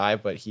interesting guy,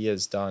 but he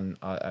has done.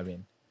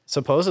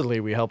 Supposedly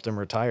we helped him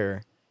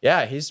retire. Yeah,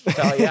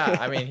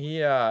 I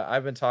mean,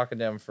 I've been talking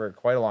to him for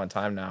quite a long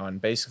time now,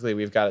 and basically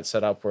we've got it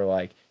set up where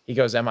like he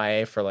goes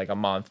MIA for like a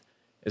month,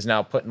 is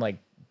now putting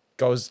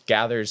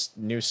gathers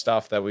new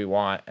stuff that we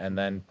want, and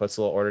then puts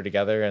a little order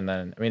together, and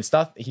then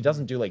stuff he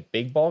doesn't do like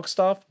big bulk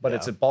stuff, but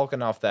it's a bulk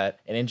enough and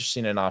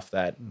interesting enough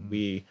that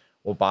we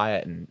will buy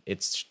it, and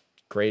it's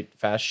great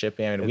fast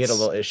shipping. I mean, we had a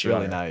little issue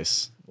really on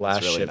nice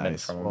last really shipment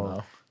nice. from him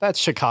though. That's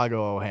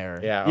Chicago O'Hare.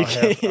 Yeah,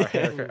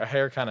 our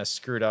hair kind of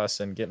screwed us,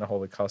 and getting a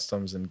hold of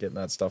customs and getting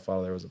that stuff out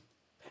of there was a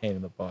pain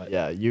in the butt.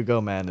 Yeah,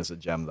 Yugo Man is a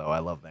gem though. I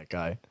love that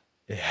guy.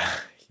 Yeah,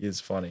 he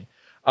is funny.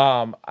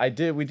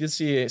 We did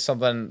see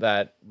something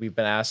that we've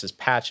been asked is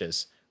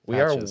patches. We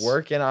are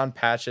working on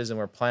patches, and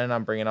we're planning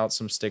on bringing out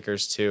some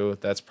stickers too.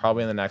 That's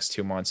probably in the next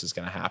 2 months is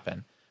going to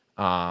happen.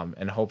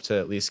 And hope to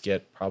at least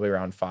get probably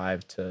around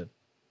 5 to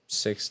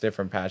 6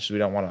 different patches. We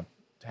don't want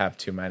to have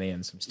too many,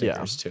 and some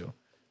stickers too.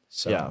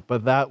 So yeah,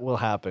 but that will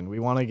happen. We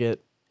want to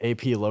get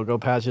AP logo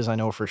patches, I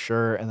know for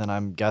sure, and then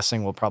I'm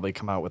guessing we'll probably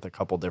come out with a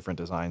couple different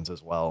designs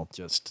as well.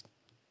 Just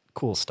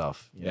cool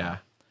stuff. You know?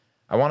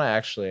 I want to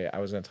I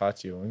was going to talk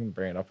to you, we can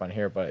bring it up on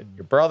here, but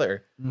your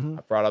brother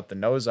brought up the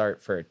nose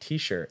art for a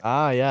t-shirt.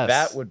 Ah, yes.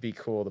 That would be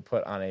cool to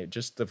put on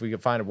just if we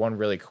could find one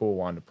really cool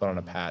one to put on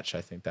a patch,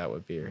 I think that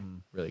would be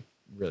really,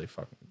 really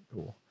fucking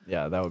cool.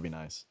 Yeah, that would be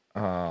nice.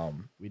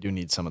 We do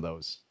need some of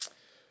those.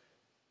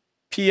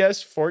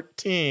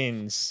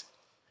 PS14s.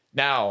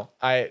 Now,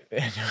 yes.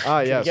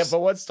 Yeah,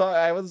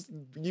 but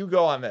you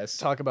go on this.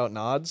 Talk about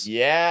nods?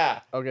 Yeah.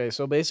 Okay,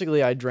 so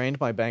basically I drained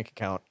my bank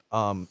account.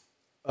 Yeah,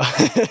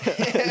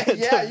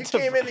 you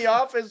came in the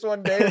office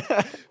one day,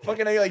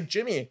 fucking like,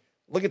 Jimmy,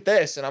 look at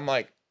this. And I'm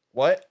like,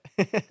 what?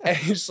 And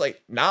he's just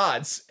like,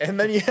 nods. And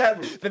then you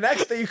have the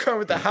next day you come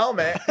with the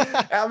helmet.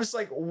 And I'm just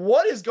like,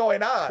 what is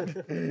going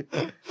on?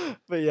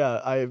 But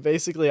yeah, I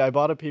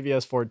bought a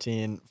PVS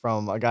 14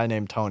 from a guy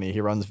named Tony. He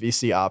runs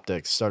VC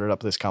Optics, started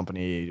up this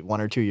company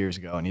 1 or 2 years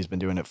ago, and he's been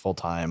doing it full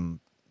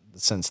time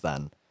since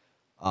then.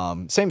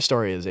 Same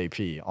story as AP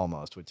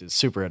almost, which is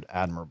super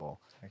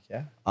admirable. Heck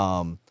yeah.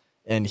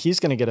 And he's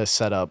going to get us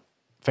set up,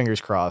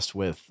 fingers crossed,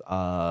 with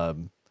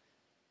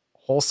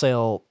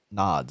wholesale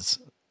nods.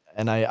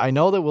 And I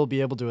know that we'll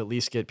be able to at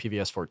least get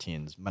PVS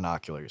 14s,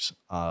 monoculars,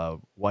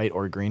 white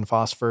or green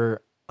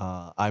phosphor.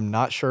 I'm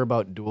not sure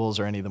about duals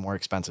or any of the more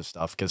expensive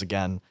stuff because,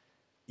 again,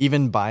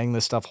 even buying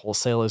this stuff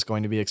wholesale is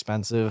going to be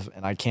expensive,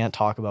 and I can't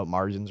talk about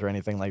margins or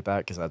anything like that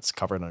because that's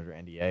covered under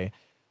NDA.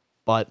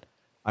 But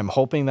I'm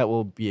hoping that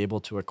we'll be able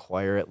to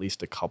acquire at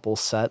least a couple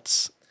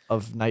sets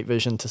of night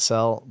vision to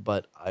sell,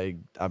 but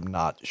I'm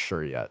not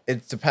sure yet.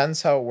 It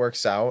depends how it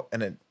works out,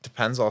 and it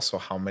depends also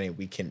how many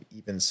we can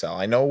even sell.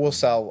 I know we'll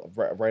sell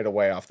right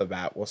away off the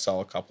bat. We'll sell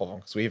a couple of them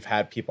because we've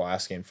had people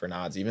asking for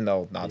nods, even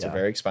though nods are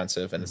very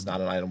expensive and it's not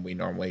an item we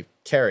normally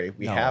carry.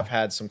 We have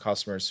had some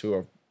customers who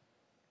have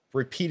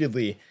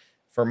repeatedly,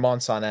 for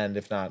months on end,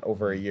 if not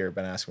over a year,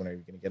 been asking, when are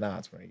you going to get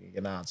nods? When are you going to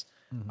get nods?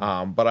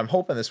 But I'm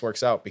hoping this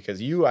works out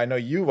because I know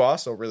you've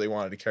also really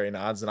wanted to carry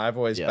nods, and I've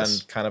always been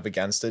kind of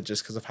against it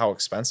just because of how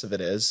expensive it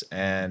is.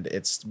 And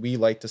we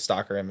like to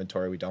stock our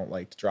inventory. We don't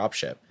like to drop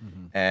ship,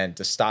 and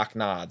to stock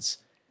nods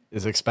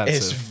is expensive.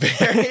 It's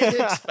very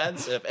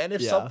expensive. And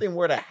if something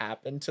were to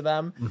happen to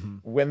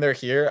them when they're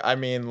here, I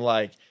mean,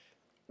 like,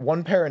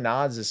 one pair of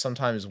nods is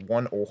sometimes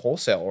one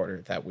wholesale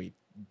order that we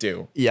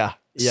do. Yeah.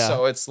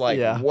 So it's like,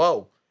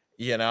 whoa.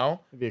 You know,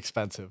 it'd be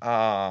expensive.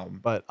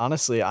 But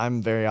honestly,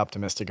 I'm very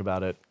optimistic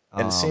about it.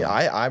 And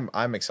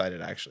I'm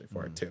excited actually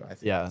for it too. I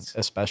think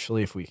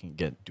especially if we can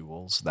get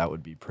duals, that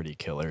would be pretty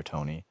killer,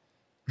 Tony.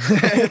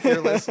 If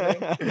you're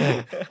listening,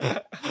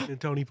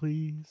 Tony,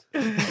 please,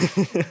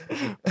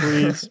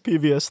 please,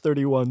 PVS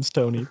 31s,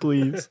 Tony,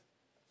 please.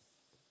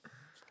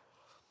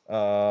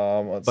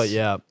 But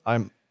yeah,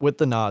 I'm with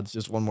the nods.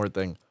 Just one more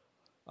thing.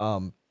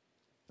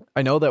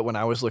 I know that when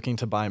I was looking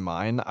to buy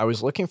mine, I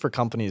was looking for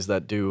companies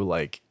that do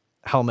like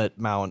helmet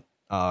mount,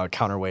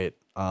 counterweight,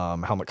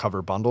 helmet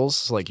cover bundles.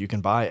 So, like, you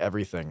can buy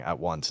everything at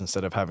once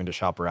instead of having to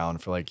shop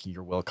around for like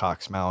your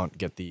Wilcox mount,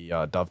 get the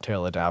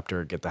dovetail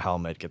adapter, get the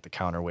helmet, get the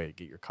counterweight,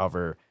 get your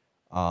cover,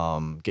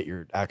 get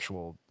your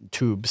actual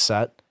tube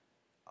set.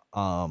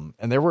 And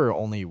there were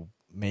only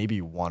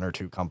maybe 1 or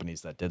 2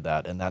 companies that did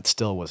that, and that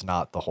still was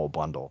not the whole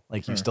bundle.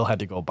 Like, you still had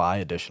to go buy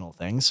additional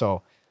things.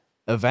 So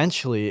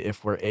eventually,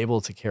 if we're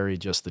able to carry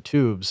just the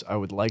tubes, I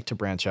would like to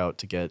branch out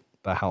to get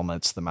the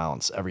helmets, the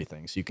mounts,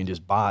 everything. So you can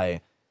just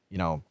buy,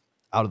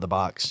 out of the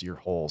box, your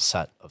whole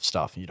set of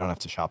stuff. You don't have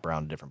to shop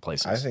around to different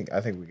places. I think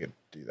we could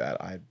do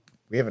that.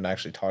 We haven't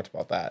actually talked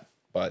about that,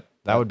 but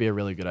that would be a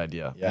really good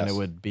idea. Yes. And it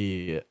would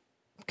be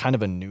kind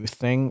of a new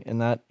thing in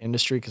that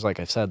industry because, like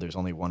I said, there's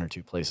only 1 or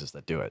 2 places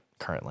that do it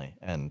currently.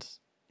 And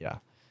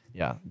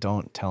yeah,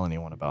 don't tell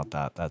anyone about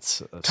that.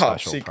 That's a top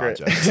special secret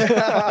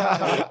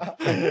project.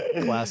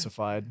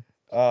 Classified.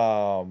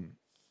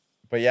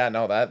 But yeah,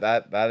 no,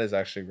 that is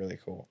actually really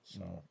cool.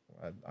 So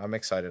I'm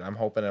excited. I'm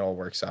hoping it all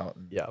works out.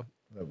 And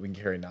that we can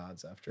carry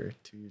nods after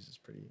 2 years is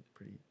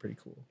pretty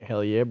cool.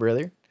 Hell yeah,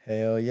 brother.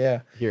 Hell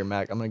yeah. Here,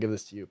 Mac, I'm gonna give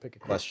this to you. Pick a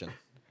question.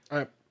 All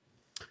right.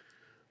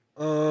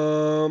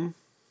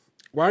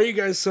 Why are you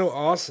guys so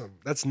awesome?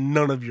 That's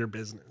none of your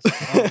business.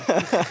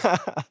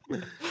 I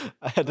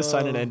had to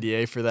sign an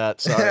NDA for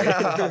that. Sorry.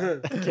 I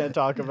can't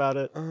talk about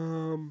it.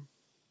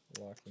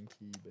 Lock and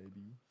key,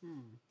 baby.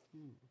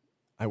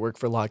 I work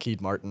for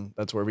Lockheed Martin.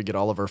 That's where we get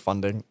all of our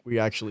funding. We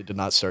actually did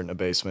not start in a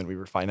basement. We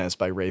were financed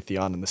by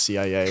Raytheon and the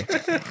CIA.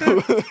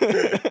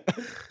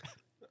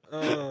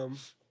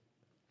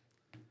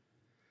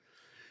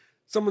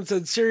 Someone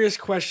said, serious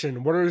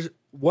question.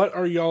 What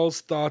are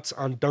y'all's thoughts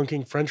on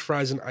dunking French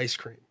fries in ice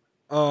cream?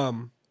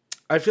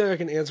 I feel like I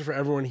can answer for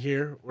everyone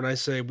here when I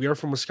say we are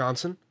from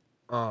Wisconsin.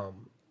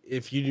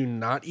 If you do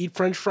not eat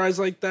French fries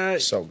like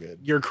that, so good.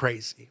 You're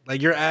crazy.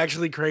 Like, you're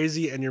actually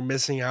crazy and you're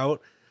missing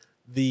out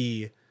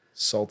the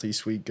salty,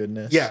 sweet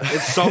goodness. Yeah,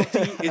 it's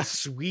salty, it's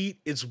sweet,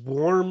 it's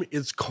warm,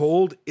 it's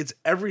cold, it's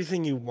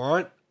everything you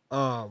want.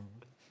 In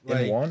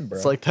one, bro.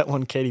 It's like that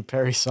one Katy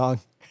Perry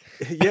song.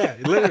 Yeah,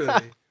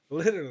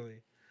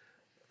 literally.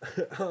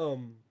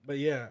 But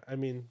yeah, I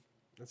mean,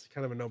 that's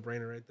kind of a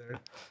no-brainer right there.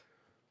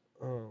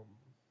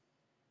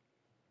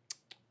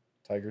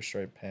 Tiger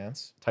stripe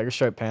pants. Tiger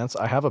stripe pants.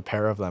 I have a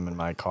pair of them in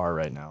my car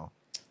right now.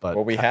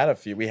 But we had a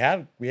few. We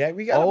got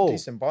a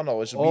decent bundle.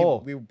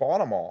 We bought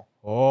them all.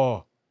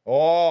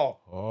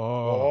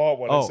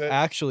 What is it?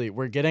 Actually,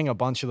 we're getting a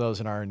bunch of those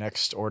in our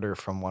next order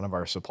from one of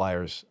our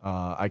suppliers.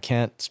 I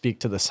can't speak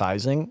to the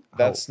sizing.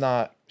 That's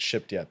not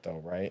shipped yet,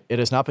 though, right? It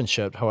has not been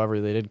shipped. However,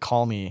 they did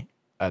call me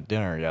at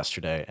dinner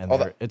yesterday,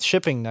 and it's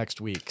shipping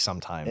next week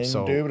sometime.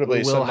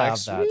 Indubitably. So we'll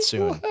have that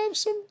soon. We'll have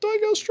some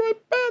Tiger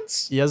stripe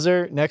pants. Yes,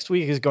 sir. Next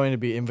week is going to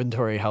be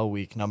inventory hell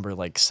week number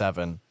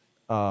 7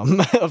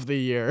 of the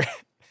year.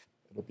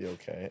 It'll be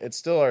okay. It's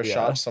still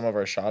some of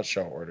our SHOT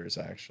Show orders,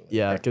 actually.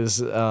 Yeah,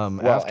 because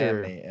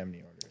after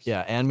AMNI orders.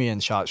 Yeah, ANMI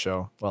and SHOT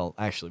Show. Well,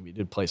 actually, we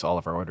did place all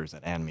of our orders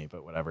at ANMI,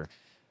 but whatever.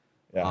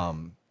 Yeah.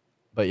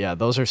 But yeah,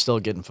 those are still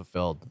getting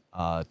fulfilled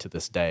to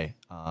this day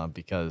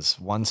because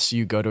once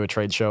you go to a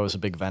trade show as a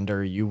big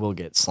vendor, you will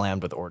get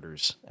slammed with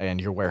orders,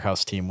 and your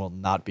warehouse team will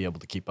not be able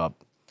to keep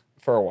up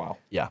for a while.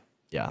 Yeah.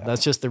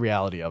 That's just the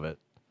reality of it.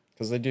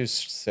 Because they do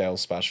sales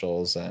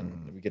specials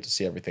and we get to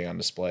see everything on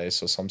display.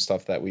 So some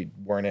stuff that we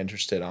weren't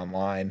interested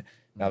online,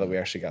 now that we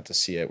actually got to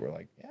see it, we're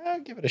like, yeah,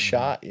 give it a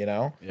shot, Yeah.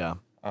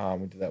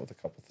 We did that with a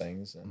couple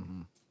things.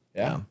 And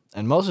yeah.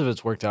 And most of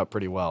it's worked out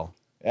pretty well.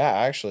 Yeah,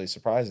 actually,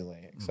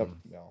 surprisingly. Except,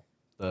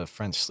 the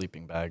French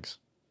sleeping bags.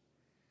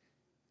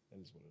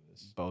 That is what it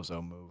is.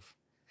 Bozo move.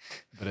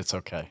 But it's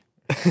okay.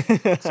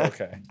 It's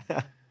okay.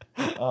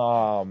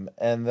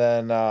 And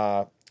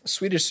then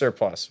Swedish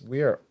surplus.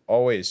 We are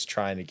always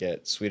trying to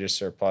get Swedish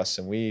surplus,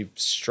 and we've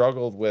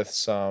struggled with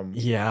some.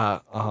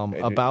 Yeah,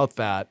 about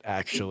that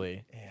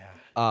actually.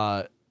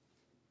 Yeah.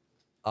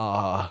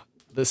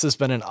 This has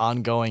been an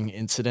ongoing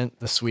incident,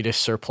 the Swedish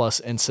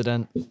surplus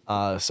incident.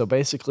 So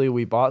basically,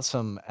 we bought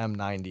some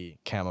M90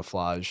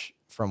 camouflage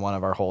from one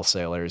of our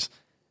wholesalers,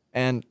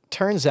 and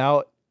turns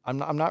out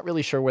I'm not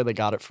really sure where they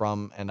got it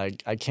from, and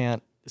I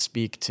can't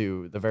speak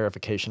to the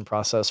verification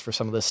process for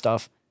some of this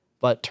stuff.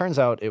 But turns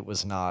out it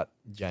was not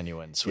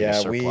genuine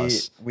Swedish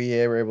surplus. We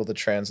were able to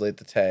translate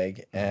the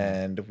tag,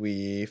 and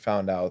we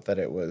found out that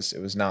it was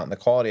not. And the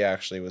quality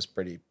actually was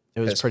pretty.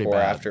 It was pretty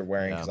bad after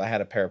wearing, because I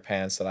had a pair of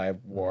pants that I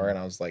wore, and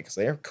I was like, because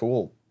they're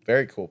cool,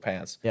 very cool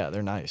pants. Yeah,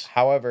 they're nice.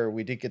 However,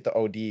 we did get the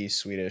OD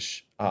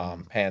Swedish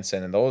pants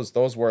in, and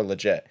those were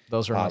legit.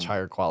 Those are much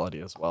higher quality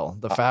as well.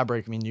 The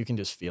fabric, I mean, you can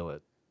just feel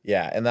it.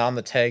 Yeah, and then on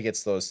the tag,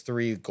 it's those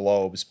 3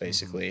 globes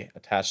basically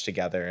attached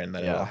together, and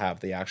then it'll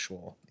have the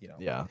actual,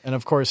 Yeah, and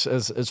of course,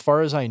 as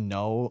far as I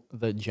know,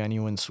 the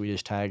genuine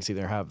Swedish tags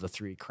either have the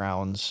 3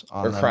 crowns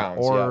on them,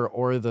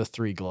 or the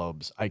 3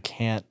 globes.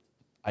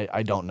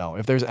 I don't know.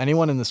 If there's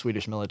anyone in the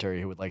Swedish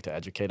military who would like to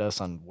educate us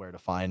on where to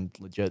find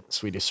legit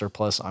Swedish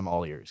surplus, I'm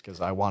all ears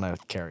because I want to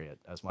carry it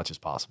as much as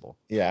possible.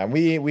 Yeah, and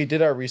we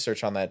did our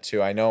research on that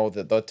too. I know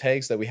that the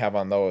tags that we have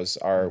on those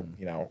are,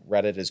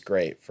 Reddit is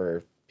great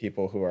for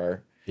people who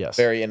are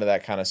very into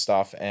that kind of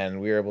stuff, and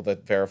we were able to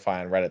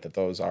verify on Reddit that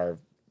those are,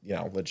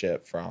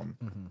 legit from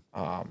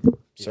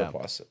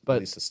surplus, but, at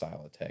least the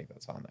style of tag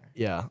that's on there.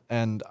 Yeah,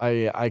 and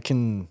I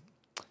can.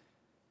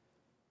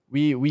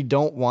 We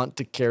don't want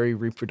to carry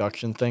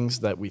reproduction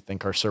things that we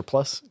think are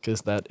surplus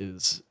because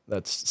that's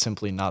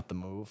simply not the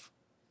move.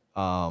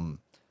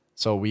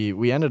 So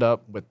we ended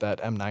up with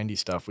that M90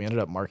 stuff. We ended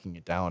up marking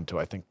it down to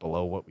I think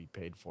below what we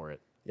paid for it.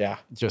 Yeah.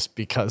 Just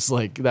because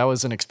like that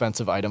was an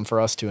expensive item for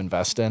us to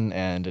invest in,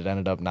 and it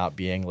ended up not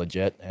being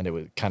legit, and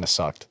it kind of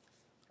sucked.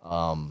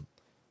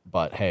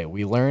 But hey,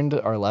 we learned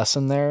our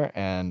lesson there,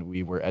 and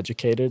we were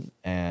educated.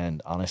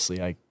 And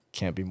honestly, I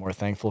can't be more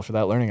thankful for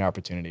that learning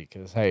opportunity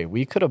because hey,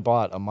 we could have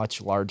bought a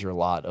much larger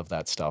lot of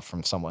that stuff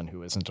from someone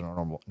who isn't a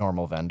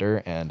normal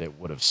vendor, and it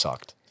would have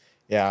sucked.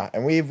 Yeah,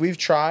 and we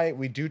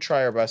do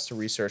try our best to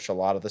research a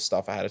lot of the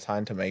stuff ahead of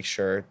time to make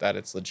sure that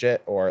it's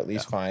legit, or at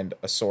least find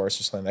a source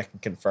or something that can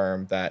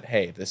confirm that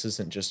hey, this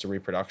isn't just a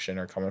reproduction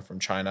or coming from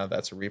China.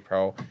 That's a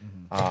repro.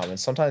 And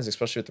sometimes,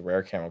 especially with the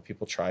rare camo,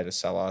 people try to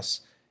sell us,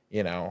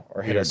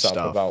 or hit us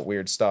up about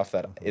weird stuff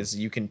that is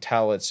you can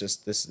tell it's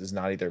just this has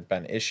not either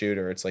been issued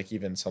or it's like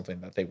even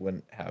something that they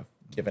wouldn't have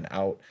given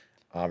out.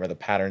 Or the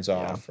pattern's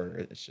off, or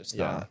it's just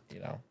not,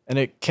 And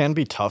it can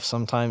be tough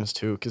sometimes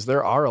too, because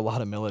there are a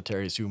lot of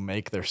militaries who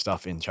make their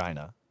stuff in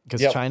China.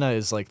 Because China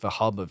is like the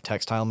hub of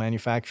textile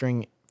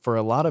manufacturing for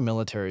a lot of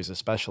militaries,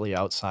 especially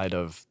outside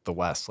of the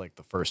West, like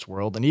the first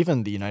world. And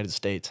even the United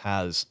States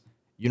has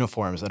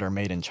uniforms that are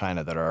made in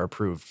China that are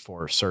approved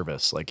for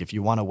service. Like if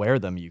you want to wear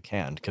them, you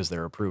can because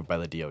they're approved by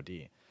the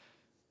DoD.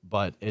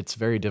 But it's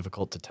very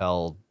difficult to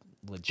tell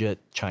legit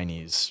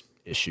Chinese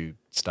issued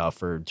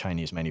stuff or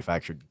Chinese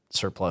manufactured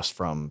surplus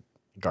from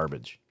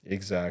garbage.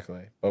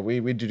 Exactly. But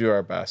we do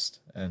our best,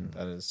 and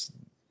that is,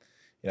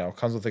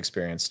 comes with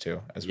experience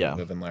too as we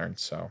live and learn.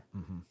 So,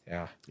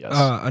 yeah. Yes.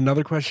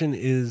 Another question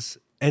is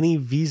any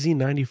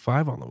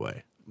VZ95 on the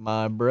way?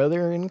 My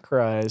brother in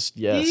Christ,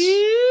 yes.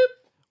 Yep.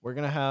 We're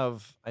going to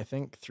have, I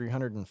think,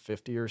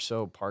 350 or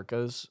so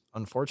parkas,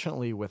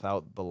 unfortunately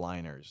without the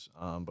liners,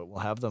 but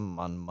we'll have them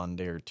on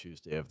Monday or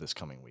Tuesday of this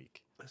coming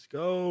week. Let's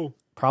go.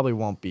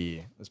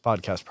 This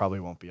podcast probably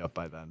won't be up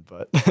by then,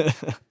 but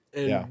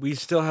and we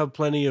still have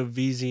plenty of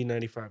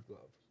VZ95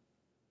 gloves.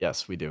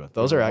 Yes, we do.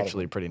 Those are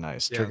actually pretty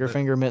nice. Trigger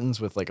finger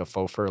mittens with like a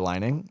faux fur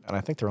lining, and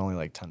I think they're only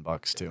like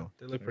 $10 too.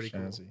 They look pretty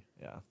cool.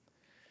 Yeah.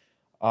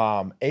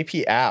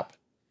 AP app.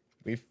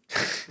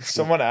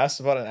 Someone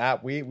asked about an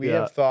app. We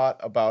have thought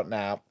about an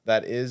app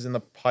that is in the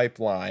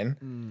pipeline.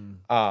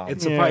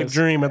 It's a pipe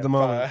dream at the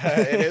moment.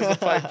 It is a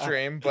pipe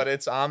dream, but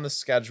it's on the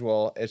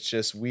schedule. It's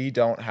just we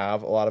don't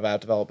have a lot of app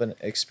development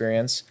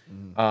experience,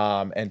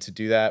 and to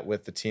do that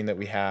with the team that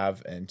we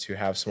have, and to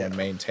have someone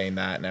maintain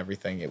that and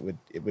everything, it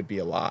would be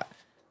a lot.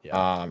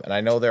 Yeah. And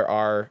I know there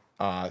are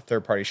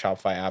third-party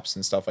Shopify apps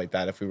and stuff like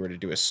that if we were to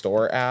do a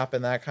store app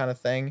and that kind of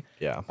thing.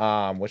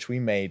 Yeah. Which we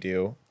may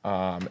do.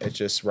 It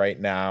just right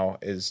now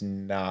is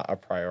not a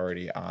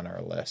priority on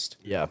our list.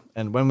 Yeah.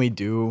 And when we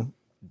do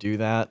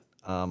that,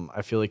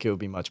 I feel like it would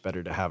be much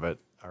better to have it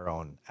our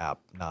own app,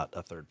 not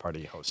a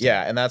third-party host.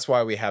 Yeah, and that's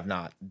why we have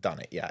not done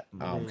it yet.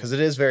 Because it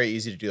is very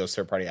easy to do those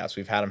third-party apps.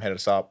 We've had them hit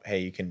us up.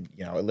 Hey, you can,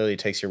 it literally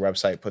takes your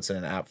website, puts in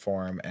an app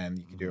form, and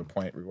you can do a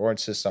point reward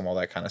system, all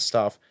that kind of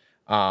stuff.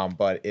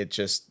 But it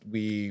just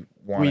we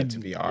want it to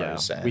be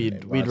ours. Yeah.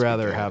 And we'd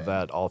rather have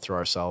that all through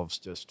ourselves,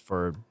 just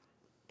for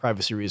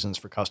privacy reasons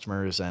for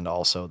customers, and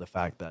also the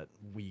fact that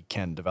we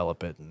can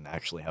develop it and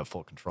actually have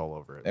full control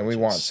over it. And we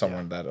want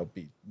someone that'll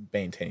be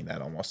maintaining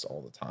that almost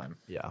all the time.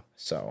 Yeah.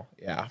 So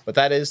yeah, but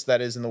that is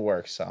in the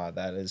works.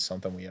 That is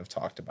something we have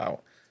talked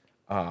about.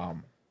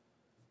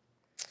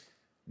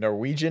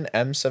 Norwegian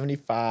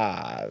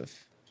M75.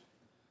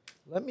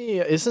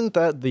 Isn't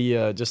that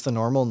the just the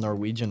normal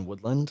Norwegian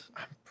woodland?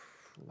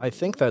 I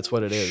think that's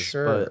what it is.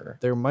 Sure.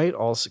 But there might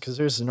also, because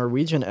there's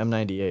Norwegian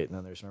M98 and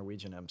then there's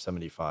Norwegian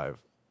M75.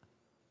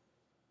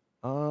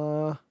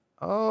 Oh,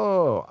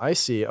 I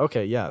see.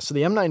 Okay, yeah. So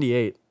the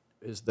M98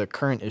 is the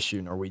current issue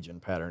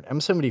Norwegian pattern.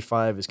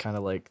 M75 is kind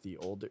of like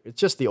it's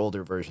just the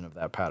older version of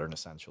that pattern,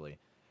 essentially.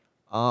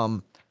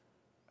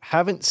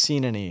 Haven't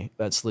seen any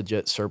that's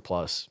legit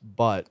surplus,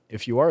 but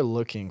if you are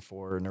looking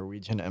for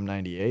Norwegian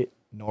M98,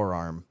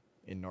 Norarm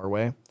in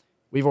Norway,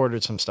 we've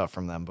ordered some stuff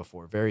from them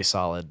before. Very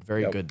solid,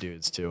 very good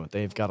dudes too.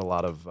 They've got a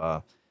lot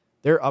of,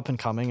 they're up and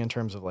coming in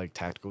terms of like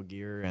tactical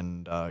gear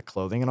and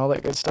clothing and all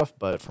that good stuff.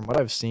 But from what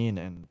I've seen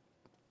and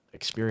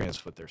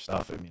experienced with their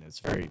stuff, I mean, it's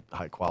very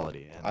high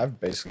quality. And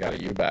I've basically got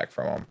a U-back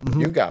from them.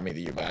 You got me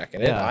the U-back,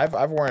 and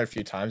I've worn it a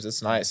few times.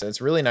 It's nice.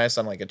 It's really nice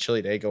on like a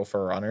chilly day. Go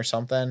for a run or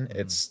something.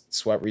 It's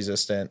sweat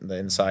resistant. The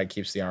inside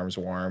keeps the arms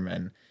warm,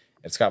 and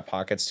it's got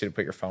pockets too to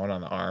put your phone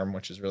on the arm,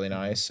 which is really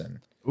nice.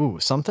 And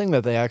something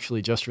that they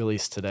actually just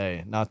released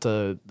today. Not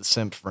to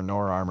simp for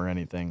Norarm or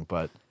anything,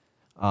 but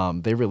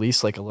they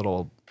released like a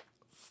little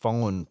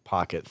phone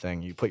pocket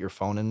thing. You put your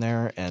phone in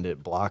there and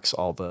it blocks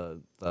all the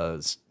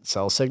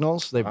cell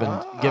signals. They've been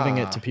giving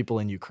it to people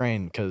in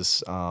Ukraine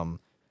because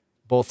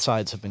both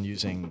sides have been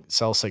using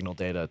cell signal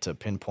data to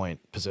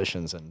pinpoint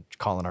positions and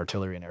call in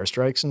artillery and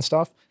airstrikes and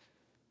stuff.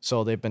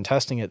 So they've been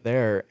testing it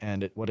there,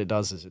 and what it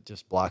does is it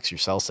just blocks your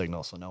cell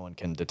signal so no one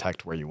can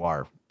detect where you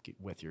are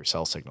with your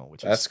cell signal,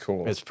 which is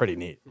cool. It's pretty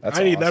neat.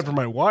 I need that for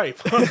my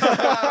wife.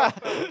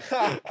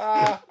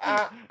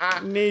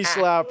 Knee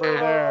slapper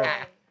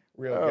there.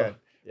 Real good.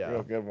 Yeah.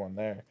 Real good one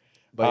there.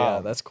 But yeah,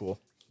 that's cool.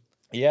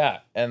 Yeah,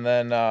 and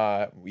then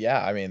I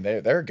mean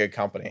they're a good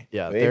company.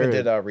 Yeah, they even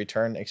did a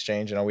return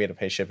exchange. I know we had to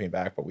pay shipping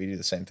back, but we do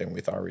the same thing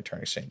with our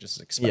return exchange. It's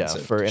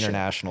expensive. Yeah, for to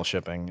international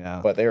shipping.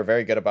 Yeah, but they were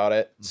very good about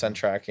it. Send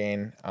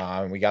tracking.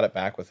 We got it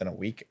back within a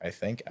week, I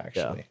think.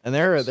 Actually, yeah, and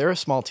they're a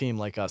small team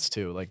like us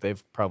too. Like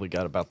they've probably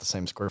got about the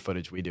same square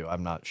footage we do.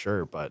 I'm not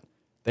sure, but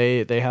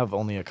they have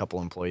only a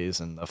couple employees,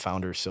 and the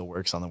founder still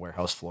works on the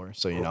warehouse floor.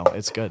 So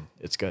it's good.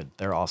 It's good.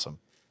 They're awesome.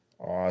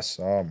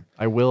 Awesome.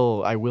 I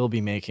will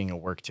be making a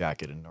work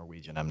jacket in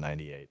Norwegian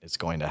M98. It's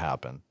going to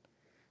happen.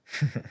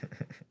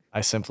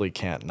 I simply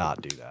can't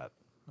not do that.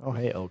 Oh,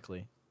 hey,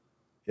 Oakley.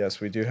 Yes,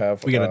 we do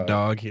have. We got a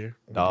dog here.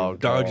 Dog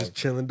just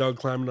chilling. Dog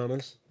climbing on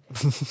us,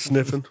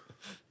 sniffing.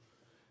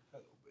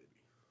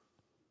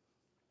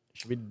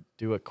 Should we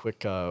do a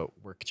quick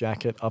work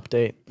jacket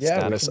update? Yeah,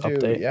 status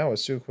update? Yeah,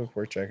 let's do a quick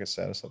work jacket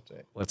status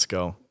update. Let's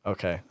go.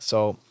 Okay,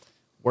 so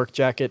work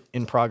jacket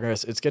in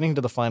progress. It's getting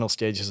to the final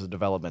stages of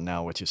development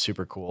now, which is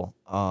super cool.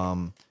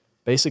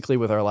 Basically,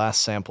 with our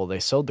last sample, they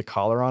sewed the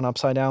collar on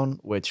upside down,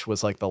 which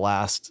was like the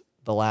last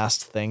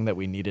thing that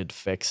we needed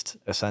fixed,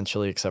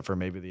 essentially, except for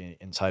maybe the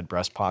inside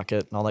breast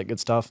pocket and all that good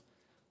stuff.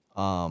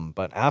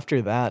 But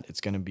after that,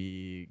 it's going to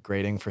be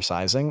grading for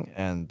sizing,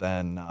 and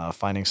then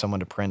finding someone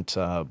to print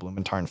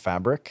Blumentarn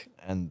fabric,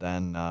 and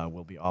then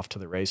we'll be off to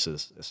the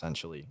races,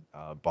 essentially,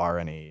 bar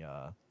any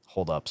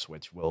holdups,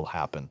 which will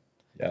happen.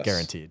 Yes.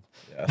 Guaranteed.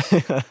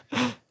 Yes.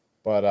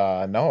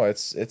 But no,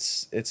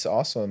 it's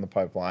also in the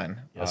pipeline.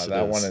 Yes,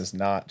 that it is. one is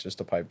not just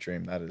a pipe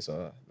dream. That's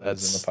in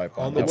the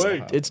pipeline. on the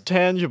way. It's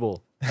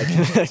tangible. I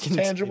can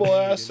tangible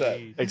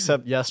asset.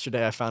 Except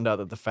yesterday, I found out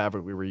that the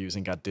fabric we were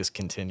using got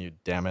discontinued.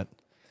 Damn it.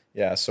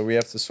 Yeah, so we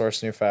have to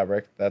source new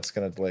fabric. That's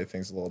going to delay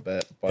things a little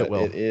bit, but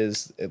will. it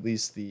is at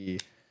least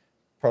the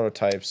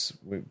prototypes.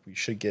 We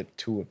should get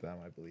 2 of them,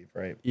 I believe,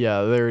 right?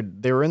 Yeah,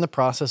 they were in the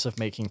process of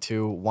making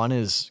 2. One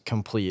is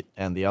complete,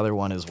 and the other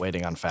one is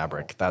waiting on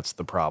fabric. That's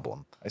the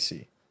problem. I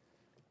see.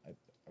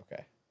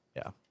 Okay.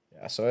 Yeah.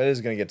 Yeah, so it is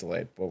going to get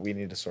delayed, but we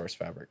need to source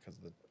fabric because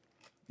of the.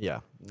 Yeah.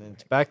 And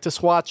it's back to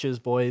swatches,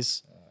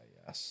 boys.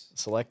 Yes.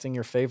 Selecting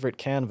your favorite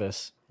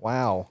canvas.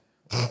 Wow.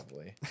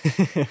 Lovely.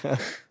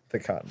 The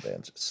cotton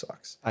band just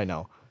sucks. I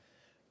know.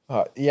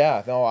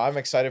 Yeah, no, I'm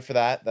excited for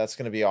that. That's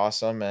going to be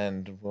awesome,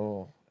 and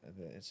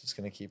it's just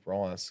going to keep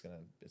rolling. It's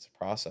a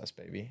process,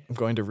 baby. I'm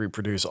going to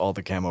reproduce all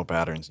the camo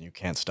patterns, and you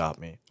can't stop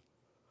me.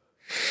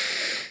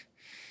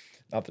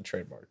 Not the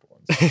trademarked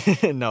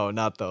ones. No,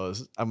 not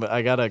those.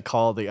 I got to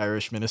call the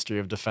Irish Ministry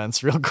of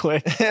Defense real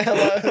quick.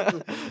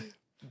 Boop,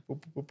 boop,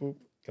 boop, boop.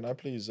 Can I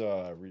please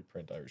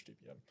reprint Irish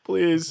DPM?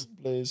 Please.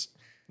 Please.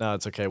 No,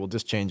 it's okay. We'll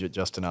just change it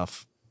just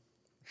enough.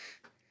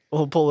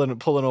 We'll pull an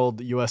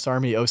old U.S.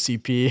 Army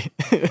OCP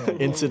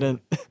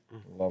incident.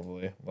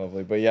 Lovely.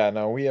 But yeah,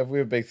 no, we have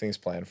big things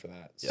planned for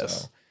that.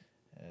 Yes. So,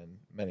 and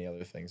many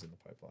other things in the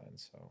pipeline.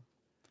 So,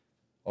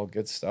 all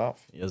good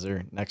stuff. Yes,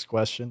 sir. Next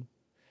question.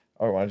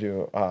 Oh, I want to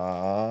do.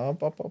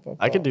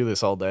 I could do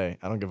this all day.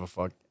 I don't give a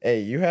fuck. Hey,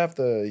 you have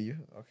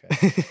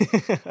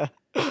okay.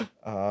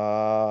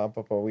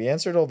 But we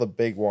answered all the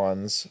big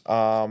ones.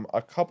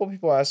 A couple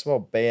people asked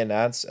about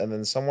bayonets, and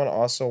then someone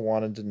also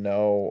wanted to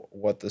know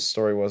what the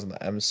story was in the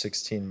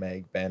M16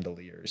 Mag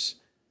bandoliers.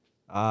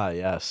 Ah,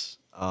 yes.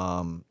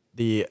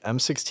 The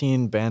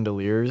M16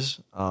 bandoliers,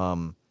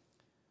 from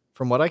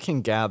what I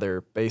can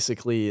gather,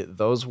 basically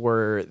those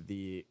were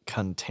the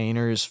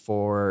containers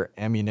for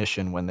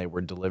ammunition when they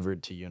were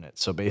delivered to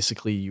units. So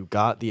basically you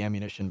got the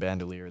ammunition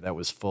bandolier that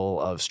was full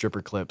of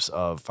stripper clips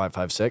of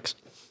 5.56,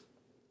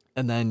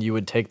 and then you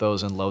would take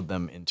those and load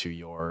them into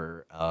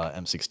your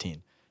M16.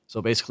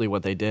 So basically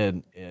what they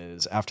did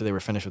is after they were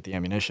finished with the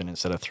ammunition,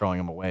 instead of throwing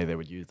them away, they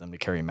would use them to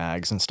carry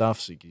mags and stuff.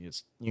 So you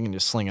can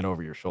just sling it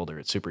over your shoulder.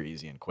 It's super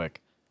easy and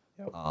quick.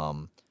 Yep.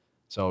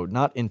 So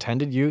not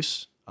intended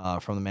use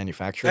from the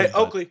manufacturer. Hey,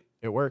 Oakley,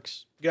 it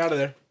works. get out of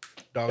there.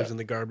 Dog's in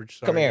the garbage.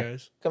 Sorry, Come here.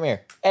 guys. Come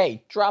here.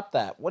 Hey, drop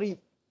that. What are you?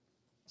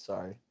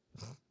 Sorry.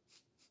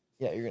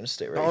 Yeah, you're gonna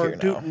stay right Darn here now.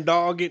 tootin'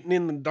 dog getting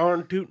in the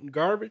darn tootin'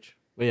 garbage.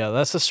 But yeah,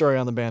 that's the story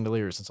on the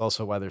bandoliers. It's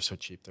also why they're so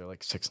cheap. They're like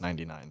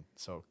 $6.99.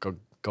 So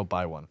go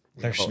buy one.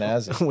 They're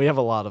snazzy. We have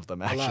a lot of them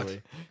lot.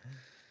 actually.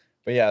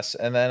 But yes,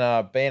 and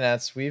then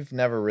bayonets. We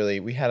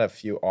had a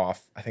few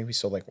off. I think we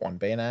sold like 1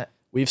 bayonet.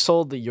 We've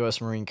sold the U.S.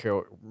 Marine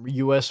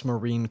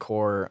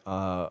Corps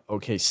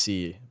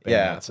OKC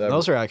bayonets. Yeah,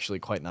 those are actually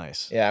quite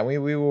nice. Yeah, we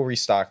will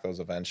restock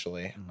those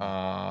eventually.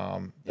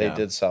 They Yeah.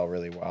 did sell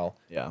really well.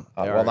 Yeah.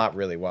 Well, not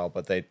really well,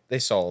 but they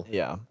sold.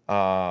 Yeah.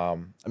 I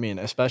mean,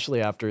 especially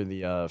after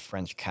the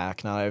French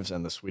CAC knives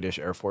and the Swedish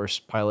Air Force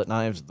pilot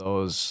knives,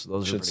 those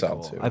are Should pretty sell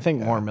cool. too, I think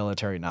yeah. more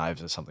military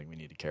knives is something we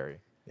need to carry.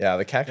 Yeah,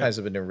 the cat knives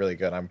have been doing really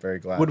good. I'm very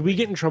glad. Would we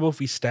get in trouble if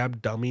we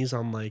stabbed dummies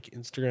on like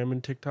Instagram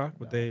and TikTok?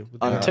 Would they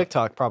On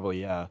TikTok,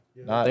 probably, yeah.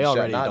 not they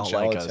already not don't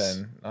gelatin, like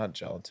us. Not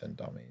gelatin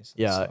dummies.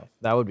 and Yeah, stuff.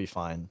 that would be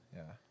fine.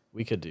 Yeah.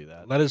 We could do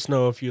that. Let us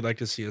know if you'd like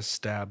to see us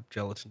stab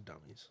gelatin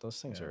dummies. Those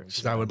things are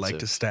Because I would like to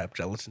expensive. stab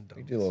gelatin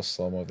We dummies. do a little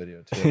slow mo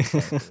video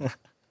too.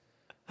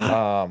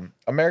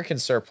 American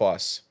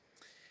surplus.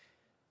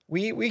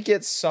 We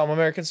get some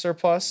American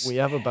surplus. We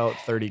have about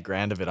 30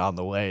 grand of it on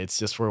the way. It's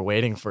just we're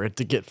waiting for it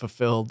to get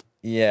fulfilled.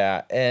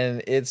 Yeah,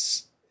 and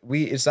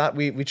we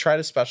try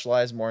to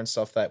specialize more in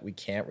stuff that we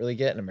can't really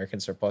get, and American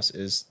surplus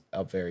is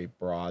a very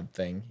broad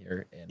thing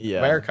here in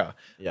America.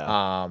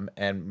 Yeah.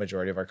 And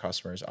majority of our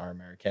customers are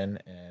American,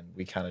 and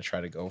we kind of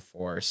try to go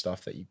for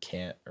stuff that you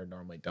can't or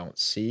normally don't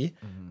see.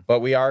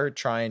 But we are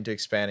trying to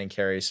expand and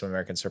carry some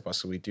American surplus,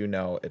 so we do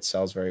know it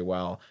sells very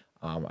well.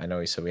 I know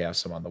he said we have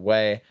some on the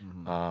way.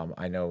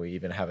 I know we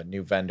even have a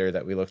new vendor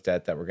that we looked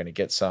at that we're going to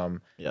get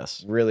some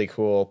really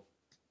cool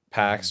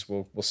packs.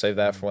 We'll save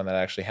that for when that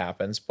actually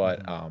happens,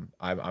 but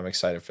I'm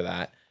excited for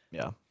that.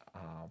 Yeah.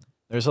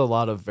 There's a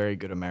lot of very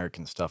good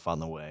American stuff on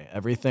the way.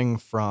 Everything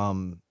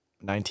from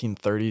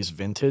 1930s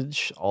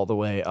vintage all the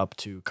way up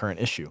to current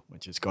issue,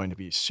 which is going to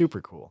be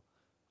super cool.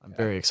 I'm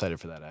very excited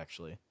for that,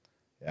 actually.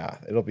 Yeah,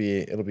 it'll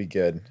be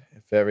good.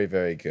 Very,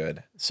 very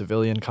good.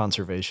 Civilian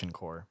Conservation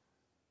Corps.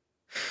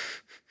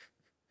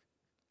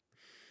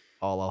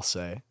 All I'll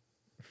say.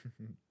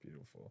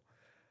 Beautiful.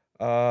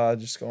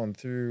 Just going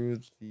through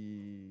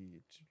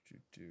the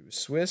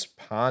Swiss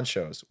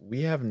ponchos.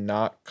 We have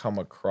not come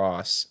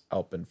across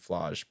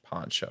Alpenflage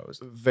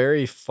ponchos.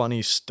 Very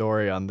funny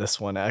story on this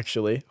one,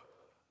 actually.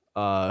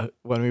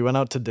 When we went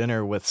out to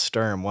dire with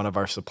Sturm, one of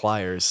our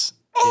suppliers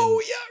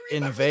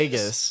in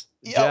Vegas,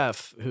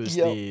 Jeff, who's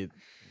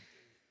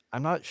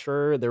I'm not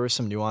sure, there were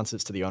some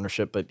nuances to the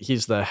ownership, but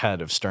he's the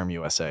head of Sturm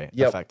USA,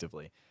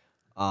 effectively.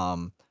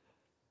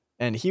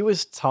 And he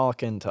was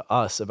talking to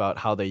us about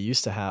how they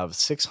used to have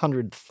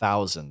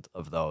 600,000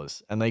 of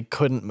those, and they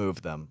couldn't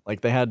move them.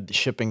 Like, they had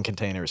shipping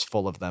containers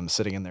full of them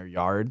sitting in their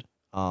yard,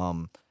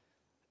 and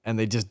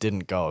they just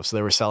didn't go. So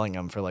they were selling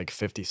them for like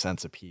 50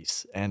 cents a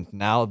piece, and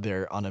now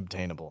they're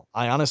unobtainable.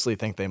 I honestly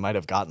think they might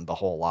have gotten the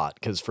whole lot,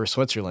 because for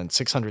Switzerland,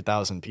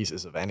 600,000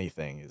 pieces of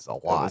anything is a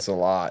lot. It's a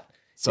lot.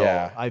 So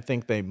I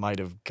think they might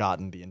have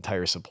gotten the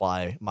entire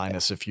supply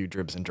minus a few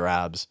dribs and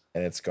drabs.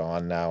 And it's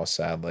gone now,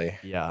 sadly.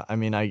 Yeah, I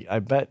mean, I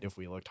bet if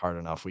we looked hard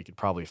enough, we could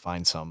probably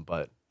find some,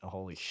 but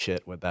holy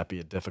shit, would that be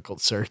a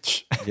difficult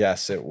search?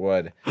 Yes, it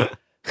would.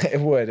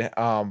 It would.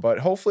 But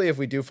hopefully if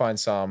we do find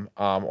some,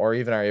 or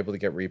even are able to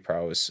get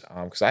repros,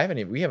 because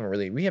we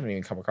haven't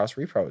even come across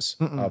repros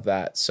of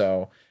that.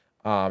 So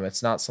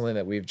it's not something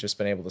that we've just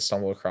been able to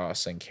stumble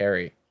across and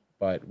carry.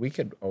 But we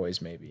could always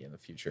maybe in the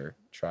future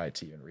try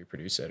to even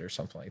reproduce it or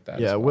something like that.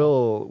 Yeah,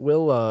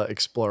 we'll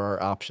explore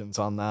our options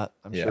on that.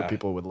 I'm sure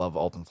people would love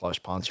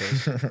Alpenflage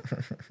ponchos.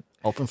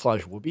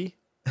 Alpenflage whoopie?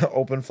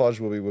 Alpenflage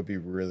whoopie would be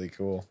really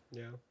cool.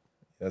 Yeah.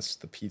 That's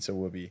the pizza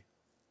whoopie.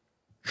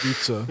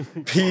 Pizza.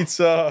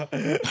 Pizza.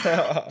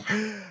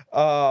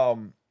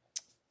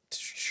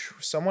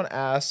 Someone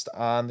asked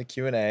on the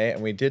Q&A,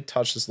 and we did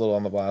touch this a little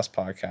on the last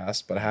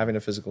podcast, but having a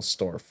physical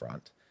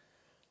storefront.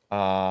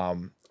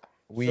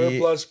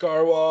 Surplus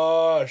car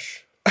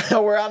wash.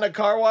 We're on a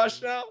car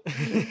wash now?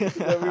 We went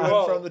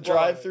from the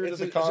drive-through to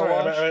the car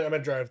wash? I'm a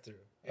drive-through.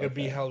 It'll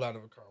be held out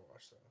of a car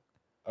wash,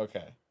 though.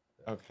 Okay.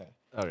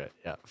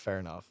 Yeah, fair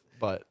enough.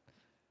 But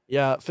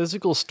yeah,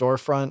 physical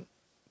storefront,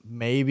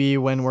 maybe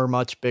when we're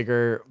much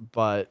bigger,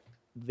 but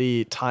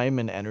the time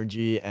and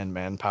energy and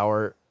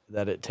manpower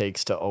that it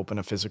takes to open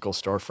a physical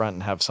storefront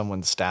and have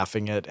someone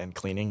staffing it and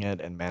cleaning it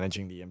and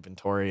managing the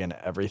inventory and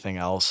everything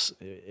else,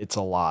 it's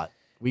a lot.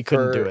 We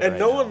couldn't do it. And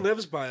no one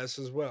lives by us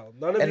as well.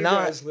 None of you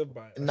guys live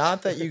by us.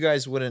 Not that you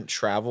guys wouldn't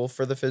travel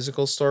for the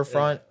physical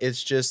storefront. Yeah.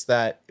 It's just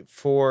that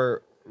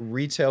for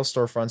retail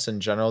storefronts in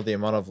general, the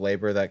amount of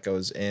labor that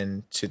goes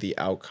into the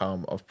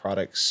outcome of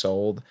products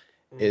sold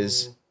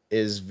is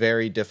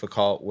very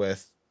difficult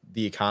with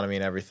the economy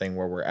and everything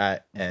where we're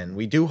at. And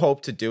we do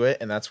hope to do it.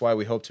 And that's why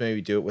we hope to maybe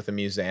do it with a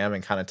museum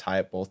and kind of tie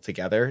it both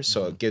together.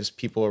 So it gives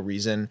people a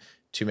reason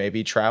to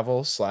maybe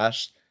travel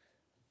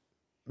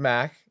 /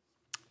 Mack.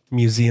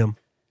 Museum.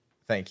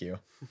 Thank you.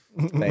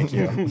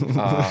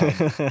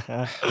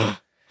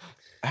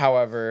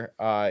 However,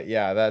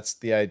 that's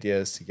the idea,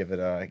 is to give it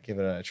an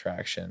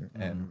attraction,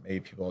 and maybe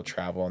people will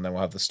travel, and then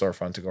we'll have the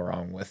storefront to go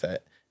along with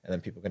it, and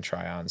then people can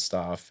try on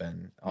stuff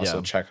and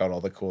also check out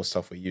all the cool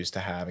stuff we used to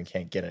have and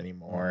can't get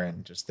anymore,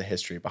 and just the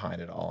history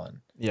behind it all. And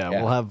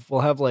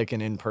we'll have like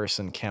an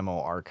in-person camo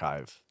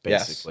archive,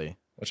 basically. Yes.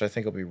 Which I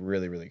think will be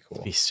really, really cool.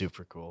 It'll be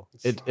super cool.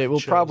 It will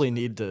probably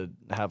need to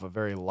have a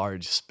very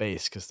large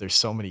space because there's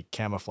so many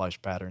camouflage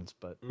patterns.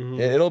 But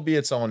it'll be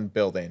its own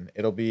building.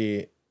 It'll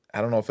be,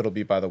 I don't know if it'll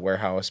be by the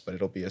warehouse, but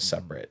it'll be a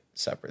separate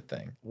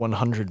thing.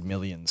 100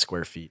 million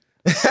square feet.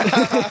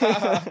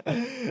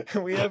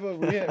 we have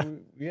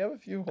a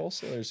few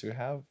wholesalers who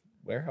have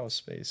warehouse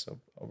space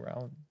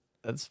around.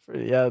 That's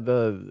pretty. Yeah,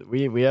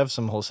 we have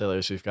some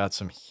wholesalers who've got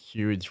some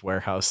huge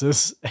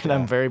warehouses, and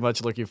I'm very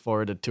much looking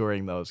forward to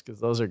touring those because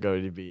those are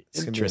going to be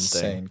interesting.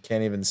 Gonna be insane.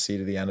 Can't even see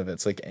to the end of it.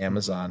 It's like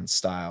Amazon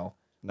style,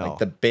 like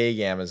the big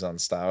Amazon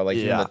style, like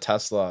even the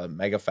Tesla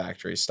mega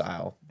factory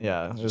style.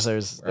 Yeah,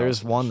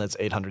 there's one that's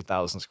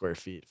 800,000 square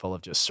feet, full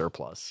of just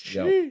surplus,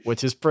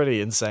 which is pretty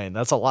insane.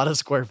 That's a lot of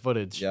square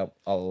footage. Yep,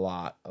 a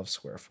lot of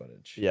square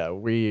footage. Yeah,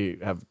 we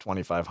have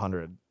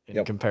 2,500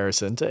 in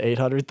comparison to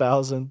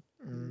 800,000.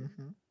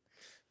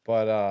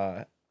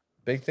 but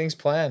big things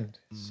planned.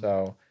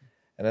 So,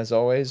 and as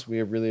always,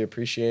 we really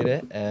appreciate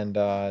it. And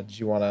do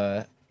you want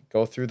to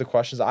go through the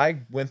questions? I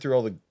went through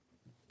all the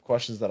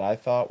questions that I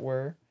thought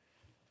were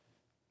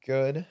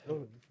good.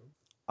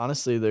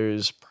 Honestly,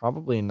 there's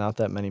probably not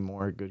that many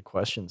more good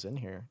questions in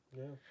here.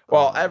 Yeah.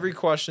 Well, every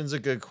question's a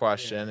good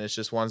question. It's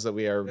just ones that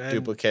we are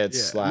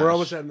duplicates. Yeah. We're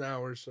almost at an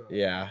hour, so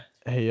Yeah.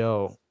 Hey,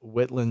 yo,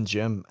 Whitland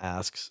Jim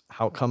asks,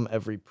 how come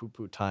every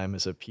poo-poo time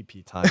is a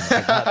pee-pee time,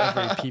 but not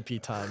every pee-pee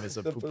time is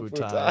a poo-poo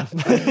time?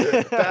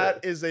 That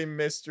is a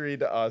mystery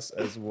to us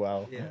as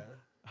well. Yeah.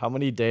 How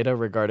many data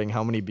regarding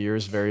how many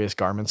beers various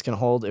garments can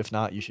hold? If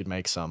not, you should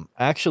make some.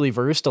 Actually,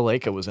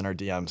 Varustaleka was in our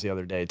DMs the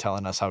other day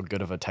telling us how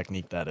good of a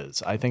technique that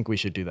is. I think we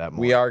should do that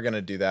more. We are going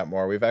to do that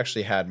more. We've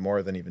actually had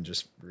more than even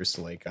just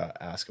Rustaleka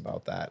ask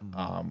about that.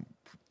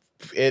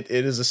 It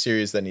is a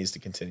series that needs to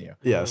continue.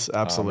 Yes,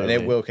 absolutely.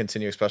 And it will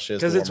continue, especially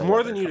as because it's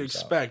more than you'd you'd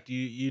expect.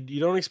 You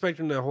don't expect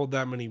them to hold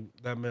that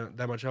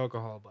much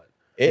alcohol, but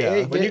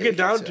When you get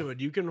down to it,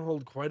 you can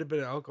hold quite a bit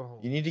of alcohol.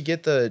 You need to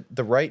get the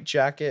right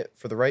jacket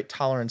for the right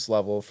tolerance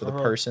level for the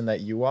person that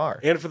you are,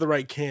 and for the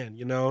right can.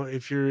 You know,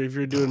 if you're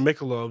doing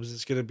Michelob's,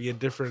 it's going to be a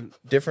different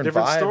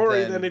vibe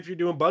story than if you're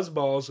doing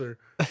Buzzballs or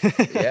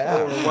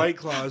or White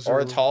Claws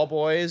or Tall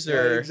Boys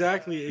or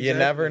exactly. You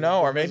never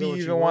know, or maybe you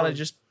even want to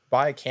just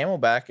buy a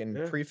Camelback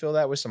and pre-fill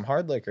that with some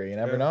hard liquor. You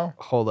never know.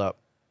 Hold up.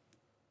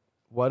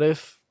 What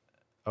if?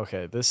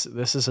 Okay, this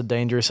is a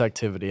dangerous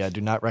activity. I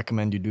do not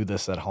recommend you do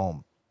this at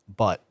home.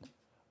 But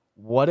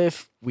what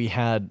if we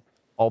had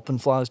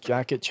Alpenfla's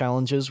jacket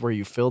challenges where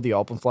you fill the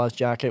Alpenfla's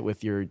jacket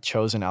with your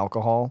chosen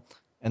alcohol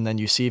and then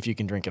you see if you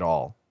can drink it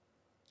all?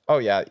 Oh,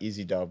 yeah.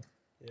 Easy dub.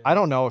 Yeah. I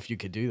don't know if you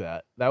could do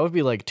that. That would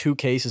be like 2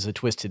 cases of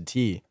Twisted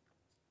Tea.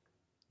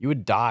 You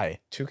would die.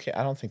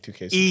 I don't think 2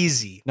 cases.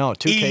 Easy. No,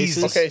 2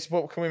 cases. Okay,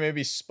 so can we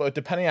maybe split,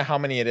 depending on how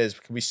many it is,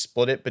 can we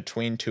split it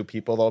between 2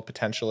 people, though,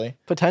 potentially?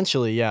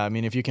 Potentially, yeah. I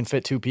mean, if you can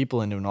fit 2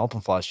 people into an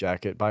Alpenfla's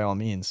jacket, by all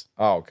means.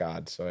 Oh,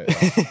 God. So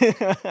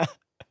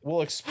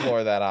we'll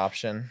explore that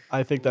option.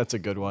 I think that's a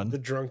good one. The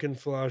Drunken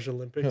Flage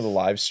Olympics. We'll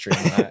live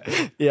stream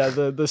that. Yeah,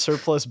 the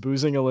surplus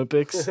boozing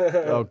Olympics.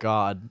 Oh,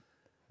 God.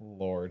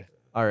 Lord.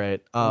 All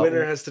right.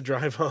 Winner has to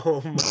drive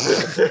home.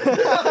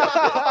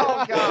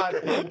 Oh,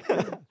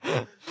 God.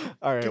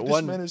 All right. Give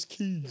this man his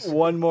keys.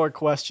 One more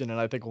question, and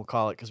I think we'll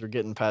call it because we're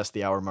getting past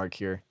the hour mark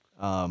here.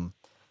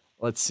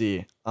 Let's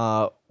see.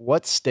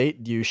 What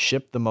state do you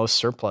ship the most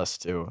surplus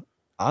to?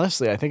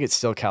 Honestly, I think it's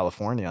still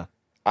California.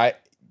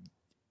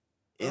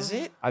 Is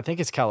it? I think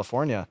it's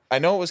California. I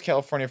know it was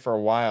California for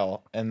a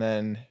while, and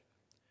then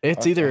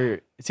it's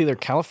either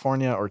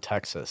California or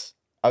Texas.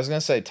 I was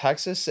gonna say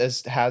Texas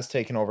has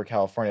taken over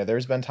California.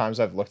 There's been times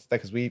I've looked at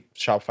that because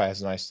Shopify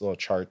has a nice little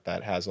chart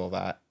that has all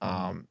that.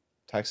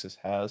 Texas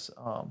has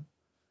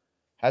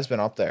been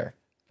up there,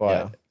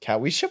 but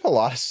we ship a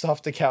lot of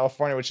stuff to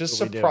California, which is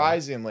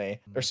surprising,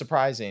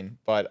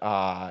 but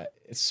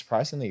it's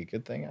surprisingly a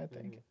good thing, I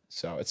think.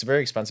 So it's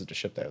very expensive to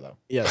ship there, though.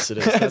 Yes, it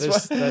is.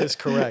 That is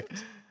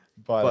correct.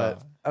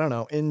 But I don't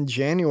know. In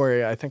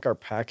January, I think our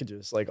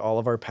packages, like all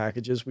of our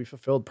packages, we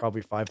fulfilled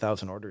probably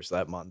 5,000 orders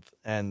that month,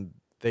 and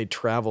they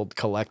traveled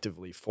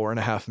collectively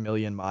 4.5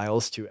 million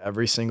miles to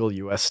every single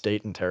U.S.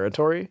 state and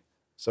territory.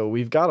 So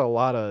we've got a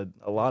lot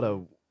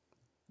of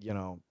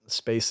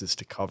spaces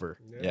to cover.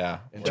 Yeah.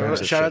 In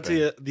terms of shout out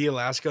to the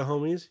Alaska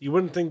homies. You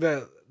wouldn't think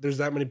that there's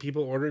that many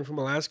people ordering from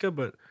Alaska,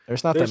 but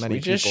there's not that many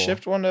people. We just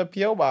shipped one to a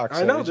P.O. box.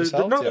 I know. There's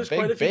quite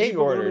a few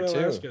people order in too.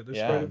 Alaska.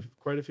 There's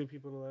quite a few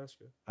people in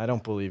Alaska. I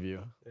don't believe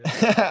you.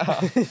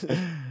 Yeah.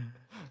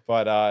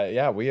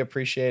 But we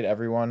appreciate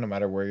everyone, no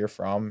matter where you're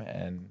from,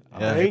 and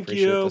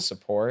appreciate the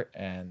support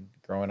and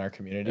growing our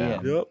community.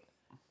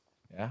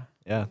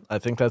 Yeah. I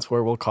think that's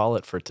where we'll call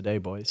it for today,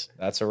 boys.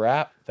 That's a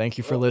wrap. Thank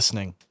you for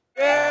listening.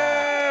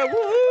 Yeah!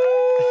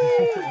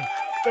 Woohoo!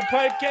 The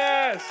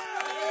Pipecast!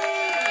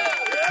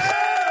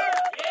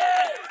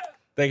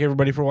 Thank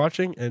everybody for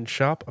watching, and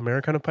shop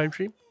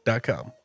AmericanaPipeDream.com.